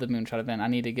of the moonshot event. I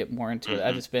need to get more into it.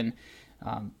 I've just been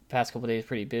past couple of days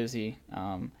pretty busy,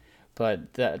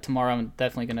 but tomorrow I'm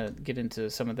definitely gonna get into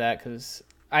some of that because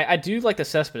I do like the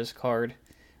Cespedes card.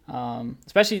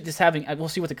 Especially just having, we'll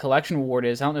see what the collection reward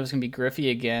is. I don't know if it's gonna be Griffey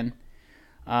again,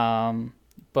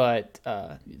 but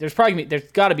there's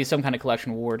got to be some kind of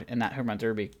collection reward in that Home Run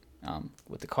Derby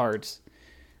with the cards.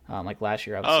 like last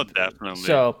year, Oh, obviously. definitely.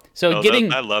 So Oh, those,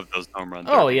 getting I love those home run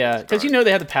oh derby yeah, because stars.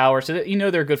 they have the power, so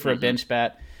they're good for a Hmm. bench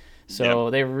bat. Yep. So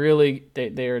they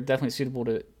are definitely suitable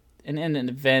to in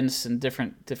events and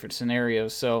different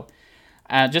scenarios. So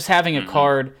just having a Hmm.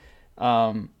 card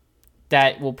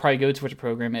that will probably go towards a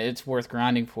program, it's worth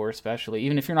grinding for, especially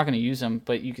even if you're not going to use them,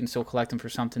 but you can still collect them for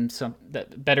something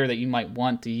that better that you might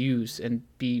want to use and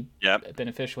be Yep.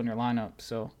 beneficial in your lineup.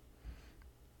 So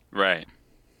Right.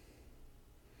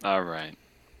 All right.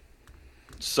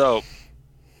 So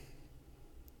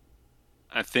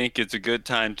I think it's a good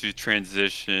time to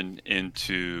transition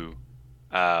into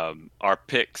our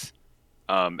picks.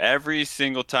 Every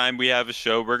single time we have a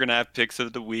show, we're gonna have picks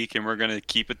of the week, and we're gonna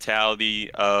keep a tally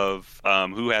of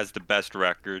who has the best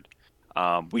record.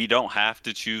 We don't have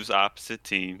to choose opposite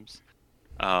teams,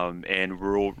 and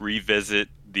we'll revisit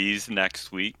these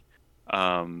next week.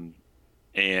 Um,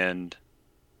 and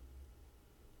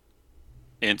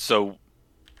so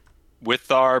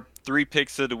with our three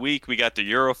picks of the week, we got the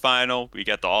Euro final, we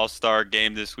got the All-Star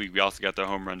game this week, we also got the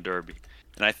Home Run Derby,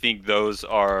 and I think those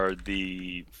are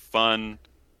the fun.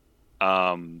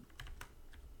 Um,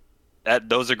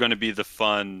 those are going to be the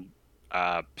fun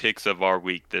picks of our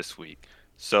week this week.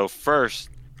 So first,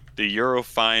 the Euro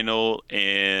final,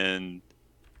 and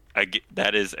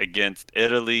that is against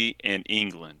Italy and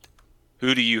England.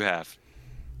 Who do you have?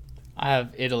 I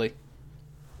have Italy.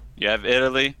 You have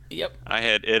Italy? Yep. I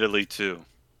had Italy too.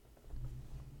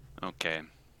 Okay,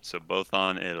 so both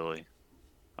on Italy.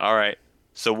 All right.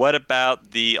 So what about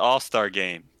the All-Star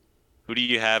game? Who do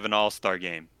you have in All-Star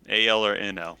game? AL or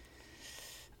NL?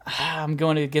 I'm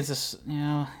going against this.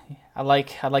 I'd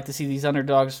like to see these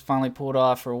underdogs finally pull it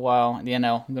off for a while. The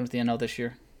NL. I'm going with the NL this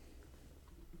year.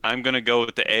 I'm gonna go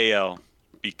with the AL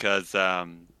because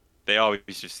they always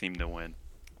just seem to win.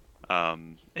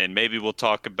 And maybe we'll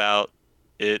talk about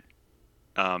it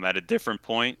at a different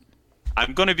point.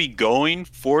 I'm going to be going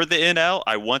for the NL.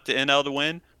 I want the NL to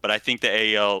win, but I think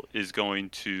the AL is going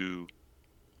to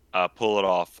pull it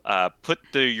off. Put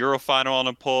the Euro final on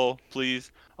the poll,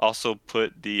 please. Also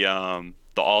put the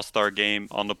All Star game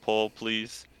on the poll,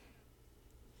 please.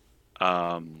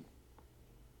 Um,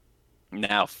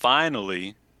 Now,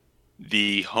 finally,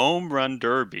 the Home Run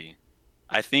Derby.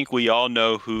 I think we all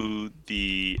know who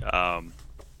the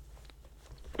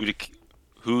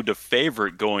who the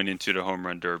favorite going into the Home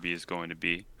Run Derby is going to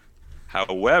be.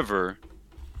 However,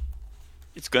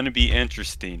 it's going to be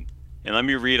interesting. And let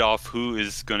me read off who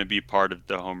is going to be part of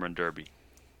the Home Run Derby.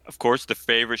 Of course, the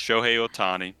favorite Shohei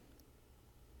Ohtani,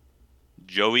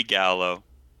 Joey Gallo,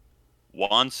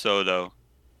 Juan Soto,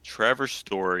 Trevor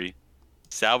Story,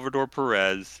 Salvador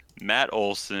Perez, Matt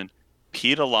Olson,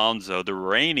 Pete Alonso, the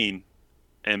reigning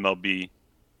MLB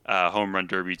Home Run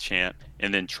Derby champ,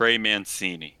 and then Trey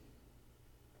Mancini.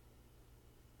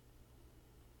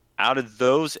 Out of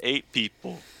those 8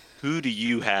 people, who do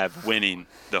you have winning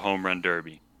the Home Run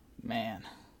Derby? Man,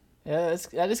 yeah,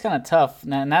 that is kind of tough.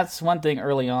 And that's one thing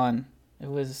early on. It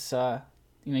was,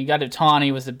 you got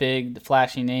Otani was the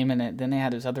flashy name in it. Then they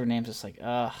had his other names. It's like,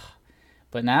 ugh.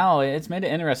 But now it's made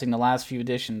it interesting the last few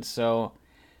editions. So,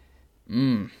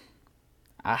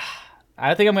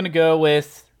 I think I'm gonna go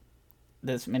with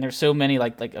this. I mean, there's so many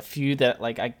like a few that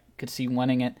like I could see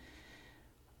winning it,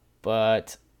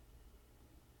 but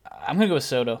I'm gonna go with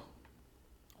Soto.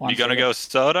 You gonna go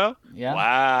Soto? Yeah.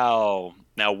 Wow.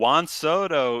 Now Juan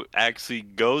Soto actually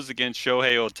goes against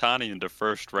Shohei Ohtani in the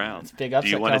first round. It's a big Do you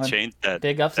upset want to coming. change that?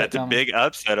 Big upset That's a coming. big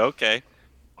upset. Okay.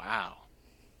 Wow.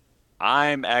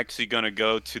 I'm actually gonna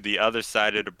go to the other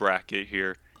side of the bracket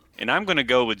here, and I'm gonna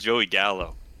go with Joey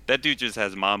Gallo. That dude just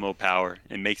has mammo power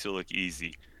and makes it look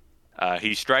easy.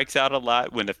 He strikes out a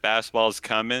lot when the fastball is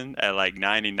coming at like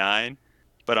 99,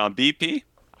 but on BP,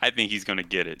 I think he's gonna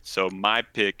get it. So my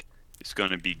pick is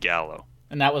gonna be Gallo.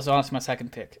 And that was honestly my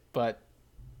second pick, but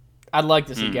I'd like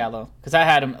to see Mm. Gallo because I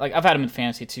had him like I've had him in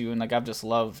fantasy too, and like I've just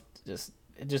loved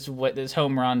just what his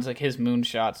home runs, like his moon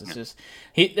shots. It's just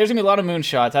there's gonna be a lot of moon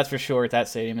shots, that's for sure at that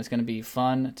stadium. It's gonna be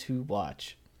fun to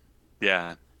watch.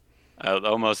 Yeah,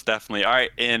 almost definitely. All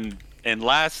right, and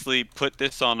lastly, put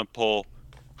this on a poll: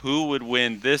 who would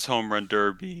win this home run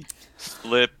derby,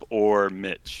 Slip or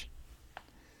Mitch?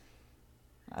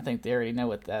 I think they already know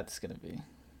what that's gonna be.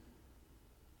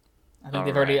 I think All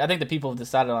they've already. right. I think the people have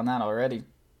decided on that already.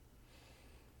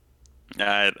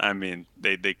 I mean,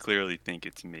 they clearly think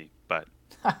it's me, but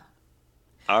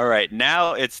all right.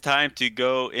 Now it's time to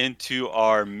go into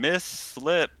our Miss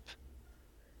Slip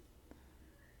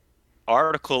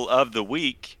article of the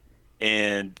week.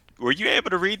 And were you able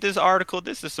to read this article?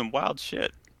 This is some wild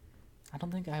shit. I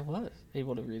don't think I was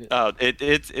able to read it. Oh,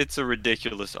 it's a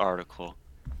ridiculous article.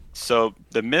 So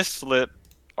the mislip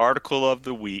article of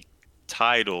the week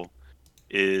title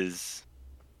is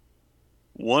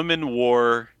Woman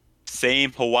Wore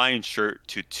Same Hawaiian Shirt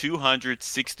to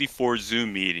 264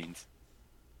 Zoom meetings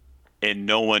and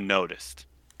no one noticed.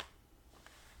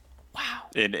 Wow.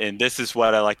 And this is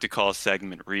what I like to call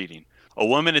segment reading. A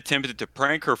woman attempted to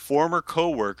prank her former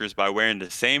coworkers by wearing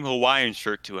the same Hawaiian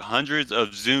shirt to hundreds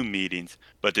of Zoom meetings,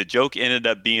 but the joke ended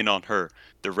up being on her.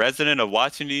 The resident of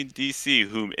Washington, D.C.,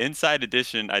 whom Inside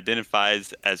Edition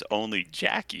identifies as only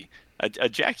Jackie. A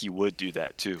Jackie would do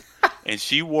that too. And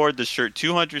she wore the shirt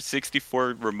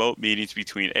 264 remote meetings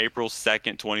between April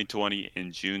 2nd, 2020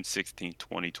 and June 16th,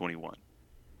 2021.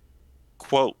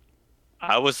 Quote,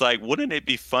 I was like, wouldn't it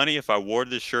be funny if I wore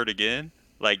this shirt again?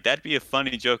 Like, that'd be a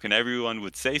funny joke and everyone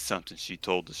would say something, she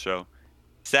told the show.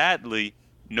 Sadly,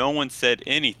 no one said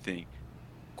anything.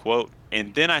 Quote,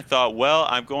 and then I thought, well,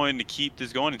 I'm going to keep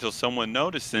this going until someone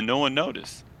noticed, and no one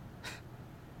noticed.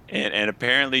 And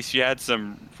apparently she had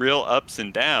some real ups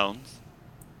and downs,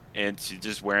 and she's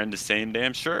just wearing the same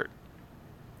damn shirt.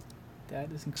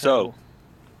 That is So,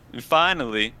 incredible.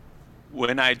 finally,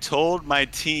 when I told my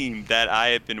team that I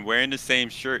had been wearing the same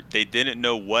shirt, they didn't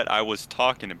know what I was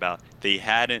talking about. They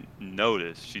hadn't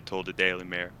noticed, she told the Daily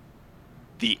Mail.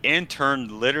 The intern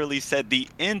literally said,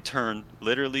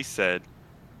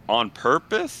 on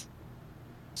purpose?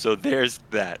 So there's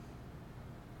that.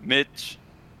 Mitch,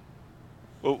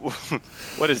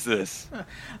 what is this? What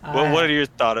I, are your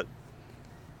thoughts?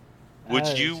 Would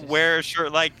it's you just wear a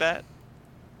shirt like that?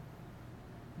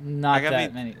 Like, not I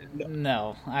that mean, many.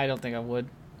 No, I don't think I would.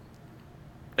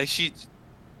 like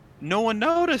no one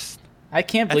noticed. I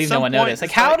can't At believe no some one point, noticed. Like,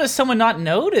 it's how like, does someone not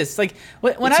notice? Like,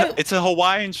 when I it's a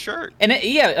Hawaiian shirt. and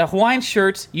yeah, Hawaiian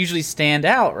shirts usually stand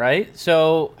out, right?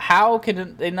 So how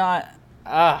can they not?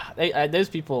 Those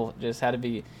people just had to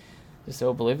be just so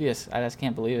oblivious. I just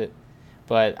can't believe it.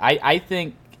 But I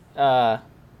think when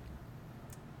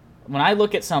I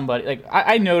look at somebody, like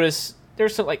I notice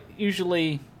there's some, like,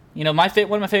 usually, one of my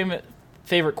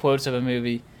favorite quotes of a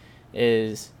movie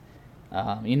is,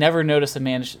 you never notice a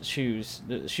man's shoes,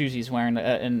 the shoes he's wearing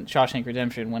in Shawshank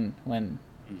Redemption when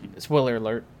spoiler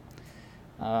alert.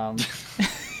 Um,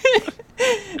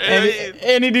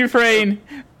 Andy Dufresne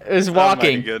is Oh my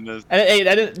walking. goodness. And, hey,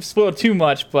 I didn't spoil too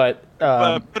much, but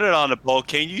But put it on the poll.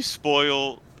 Can you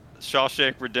spoil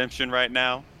Shawshank Redemption right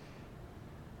now?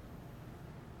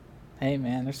 hey,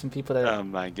 man, there's some people that. Oh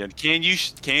my god. Can you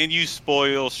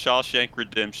spoil Shawshank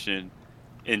Redemption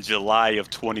in July of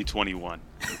 2021?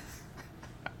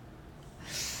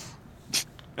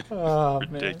 Oh man.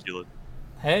 Ridiculous.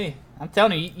 Hey, I'm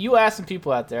telling you, you ask some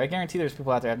people out there. I guarantee there's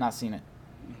people out there that have not seen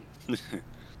it.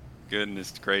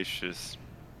 Goodness gracious.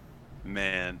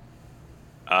 Man.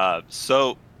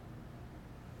 So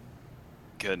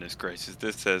goodness gracious,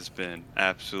 this has been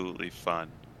absolutely fun.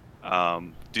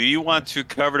 Do you want to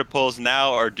cover the polls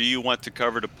now, or do you want to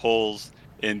cover the polls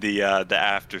in the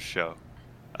after show,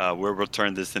 where we'll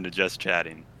turn this into just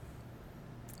chatting?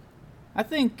 I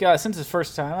think since it's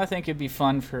first time, I think it'd be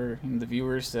fun for the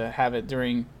viewers to have it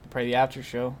during probably the after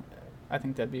show. I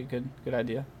think that'd be a good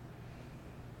idea.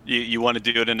 You want to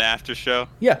do it in the after show?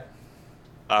 Yeah.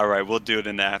 All right, we'll do it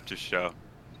in the after show.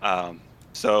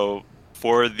 So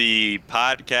for the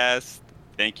podcast,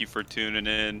 thank you for tuning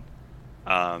in.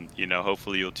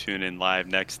 Hopefully you'll tune in live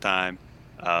next time.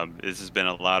 This has been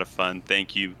a lot of fun.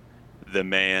 Thank you, the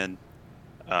man.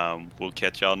 We'll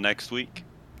catch y'all next week.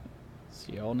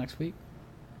 See y'all next week.